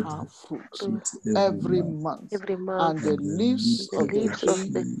yielded her fruit every month. And the leaves of the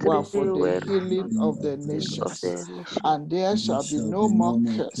tree were for the healing of the nations. And there shall be no more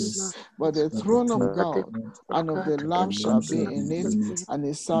curse, but the throne of God and of the Lamb shall be in it, and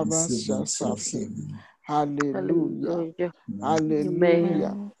his servants shall serve him. Hallelujah.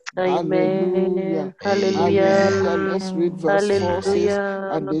 Hallelujah. Hallelujah. Hallelujah. Let's read verse 4 says,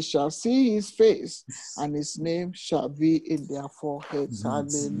 and they shall see his face, and his name shall be in their foreheads.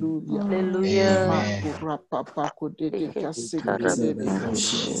 Hallelujah.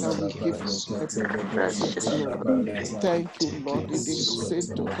 Now we give glory. Thank you, Lord.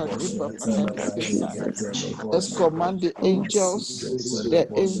 Let's command the angels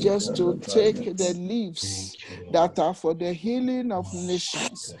to take the leaves that are for the healing of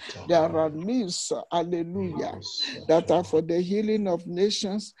nations There are leaves, hallelujah, that are for the healing of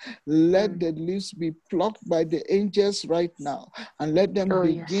nations. Let the leaves be plucked by the angels right now, and let them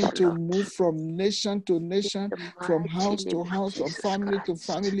begin to move from nation to nation, from house to house, from family to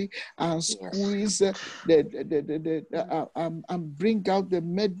family, and squeeze and bring out the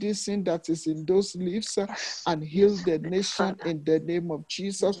medicine that is in those leaves and heal the nation in the name of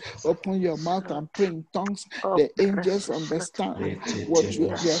Jesus. Open your mouth and pray in tongues. The angels understand what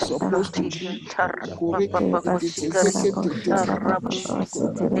we are supposed to do. We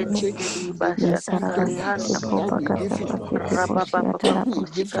give you praise. We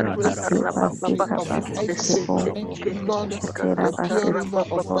give you praise for the tree of life. Thank you, Lord, the pure river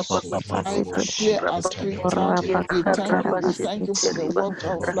of life, clear as crystal, eternal. We thank you for the water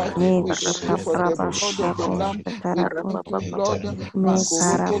of life. We thank you for the blood of the Lamb. We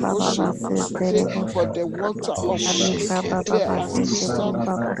thank you, Lord, for the water of life, clear as crystal,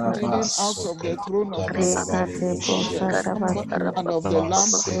 proceeding out of the throne of God, of the Son, and of the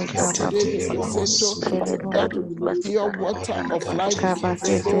Lamb. That pure water of life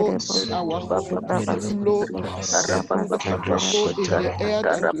flow in our homes, flow in flow in the air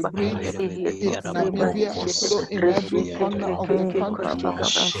that we breathe in Namibia, flow in every corner of the country.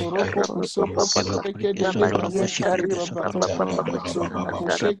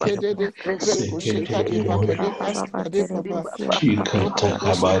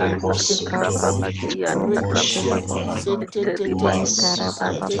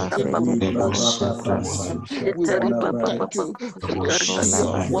 We want to thank you for the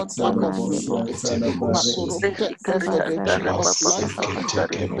pure water of life. Thank you for the tree of life,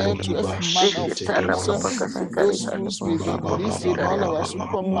 the 12 manner of fruits. Those fruits we release in all our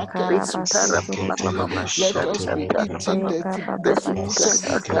supermarkets. Let us be eating the fruits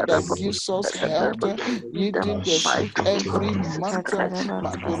that gives us health, yielding the fruit every month.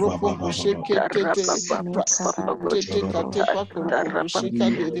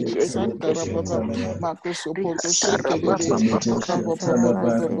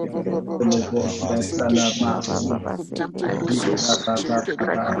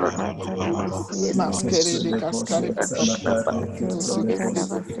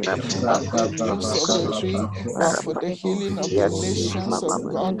 And the leaves of the tree are for the healing of the nations of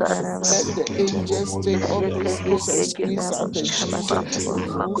God. Let the angels take up these leaves and squeeze out the juice,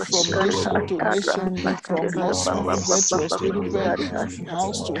 move from nation to nation, from hospital bed to hospital bed,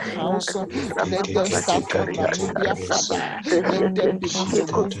 house to house. Let them start from Namibia, Father. Let them begin to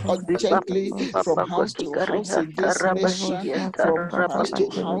move gently from house to house in this nation, from house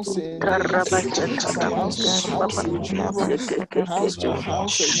to house in the East, from house to house in Europe, from house to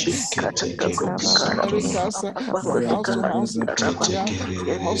house in Americas, from house to house in India,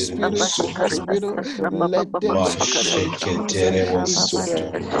 from hospital to hospital. Let them squeeze the juice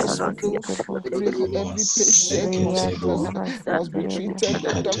into the hospital. Every patient must be treated.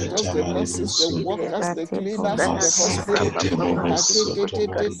 The doctors, the nurses, the workers, the cleaners in the hospital.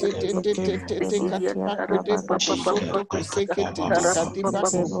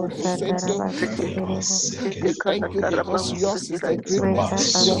 We thank you because yours is the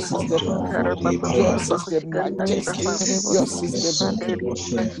greatness, yours is the power, yours is the majesty, yours is the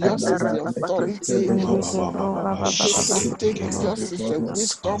yours is the authority. Yours is the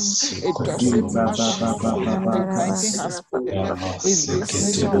wisdom. It doesn't matter how COVID-19 has been in this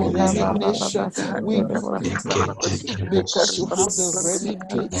nation or in any nation. We because you have the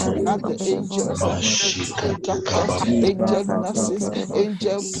remedy, you have the angels, angel doctors, angel nurses,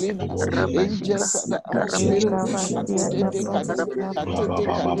 angel cleaners, angels at the hospital.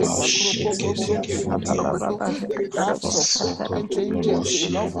 Have sufficient angels,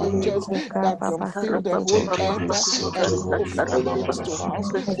 enough angels that can fill the whole earth and go from house to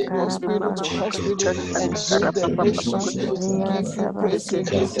house, hospital to hospital, and heal the nations. We give you praise, we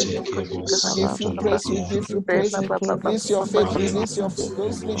give you give you praise, we give you praise. Release your faith, release your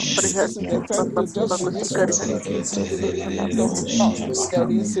those leaves. This is the time to just release your of God.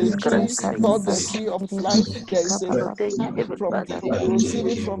 There is a tree called the tree of life. There is a from the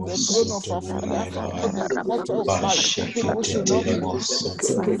proceeding from the throne of our Father, let the water of life. People should not be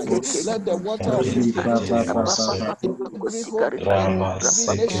light. Let the water of life begin to flow in every home, in every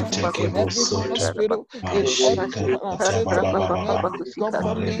nation, in every hospital, in every parastatal, in every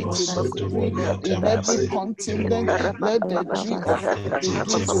government, in every continent. Let the tree of life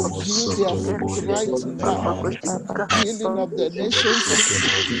begin to yield their fruit right now. Healing of the nations.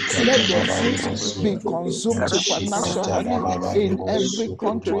 Let the fruits be consumed supernaturally in every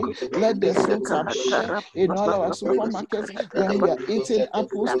country. Let the fruits appear in all our supermarkets. When we are eating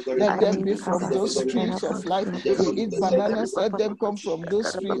apples, let them be from those trees of life. We eat bananas, let them them come from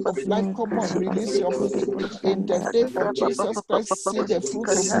those tree of life. Come on, release your fruit in the name of Jesus Christ. See the fruit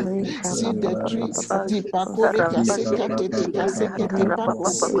of it. See the trees. Dipakore kasekate kasekete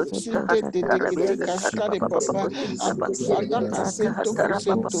pakusinte dedekete kaskade papa adufada kasento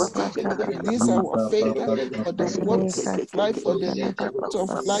kusento. Release our faith for the waters of life, for the fruit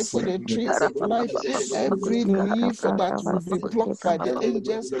of life, for the trees of life. Every leaf that will be plucked by the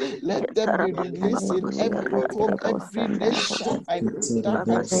angels, let them be released in every home, every nation. I put that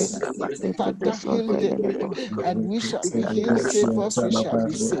again. Father, heal them, and we shall be healed. Save us, we shall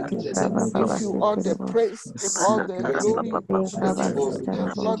be saved. We give you all the praise, all the glory,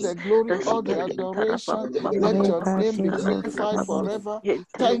 all the glory, all the adoration. Let your name be glorified forever.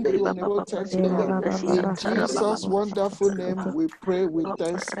 Thank you, omnipotent God. In Jesus' wonderful name, we pray with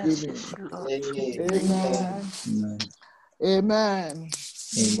thanksgiving. Amen. Amen.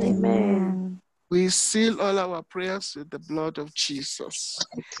 Amen. We seal all our prayers with the blood of Jesus.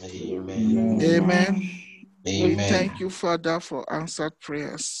 Amen. Amen. We Amen. thank you, Father, for answered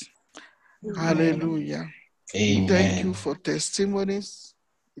prayers. Amen. Hallelujah. We thank you Amen. for testimonies.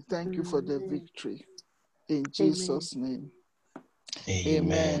 We thank you for the victory. In Jesus' name.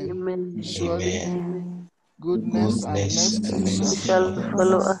 Amen. Amen. Amen. Surely, Amen. goodness and Goodness mercy and shall mercy Shall follow shall follow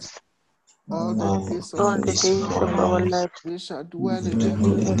follow us us us all the days of all the all our the days of days life. of our our lives. lives. We shall dwell in We the shall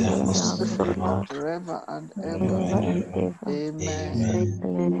We dwell shall in house the of dwell the in the house Lord of house the of the Lord Lord forever and forever ever. and forever and ever. ever. Amen.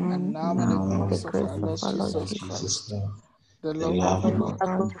 Amen. And Amen. now may the Now may the grace of grace our of Lord our Lord Jesus Jesus, Jesus' Christ, love, the the love the of love of love God,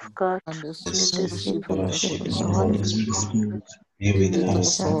 God, of God, and the the sweet and the sweet sweet fellowship of the fellowship Holy of the fellowship of the Holy Spirit Holy Spirit Spirit be be with with be us with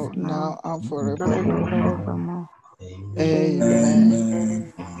us us all now now now and and forevermore. forevermore. forevermore. Amen. Amen. Amen.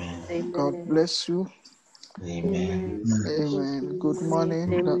 Amen. Amen. God Amen. bless you. Amen. Amen. Thank Amen. you, Good mommy.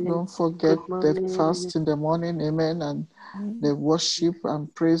 morning. Amen. Don't forget Good the morning. fast in the morning. Amen. And the worship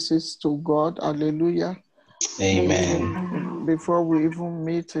and praises to God. Hallelujah. Amen. Before we even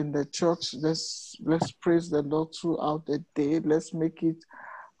meet in the church, let's praise the Lord throughout the day. Let's make it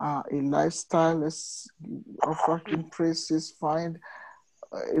a lifestyle. Let's offer Him praises. Find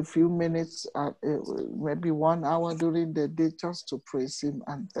a few minutes, maybe 1 hour during the day, just to praise Him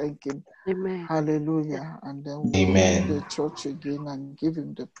and thank Him. Amen. Hallelujah. And then we'll come to the Amen. church again and give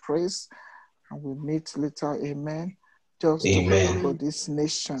Him the praise. And we'll meet later. Amen. Just to pray Amen. for this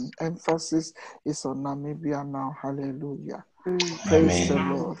nation. Emphasis is on Namibia now. Hallelujah. Mm. Praise the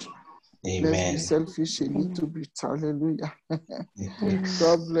Amen. Lord. Let's be Amen. selfish a little bit. Hallelujah. Okay.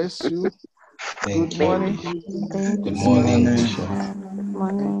 God bless you. Good Thank morning. you. Amen. Good Good morning, morning. Bishop. Good Thank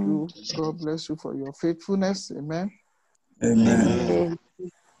morning. you. God bless you for your faithfulness. Amen. Amen. Amen. Amen.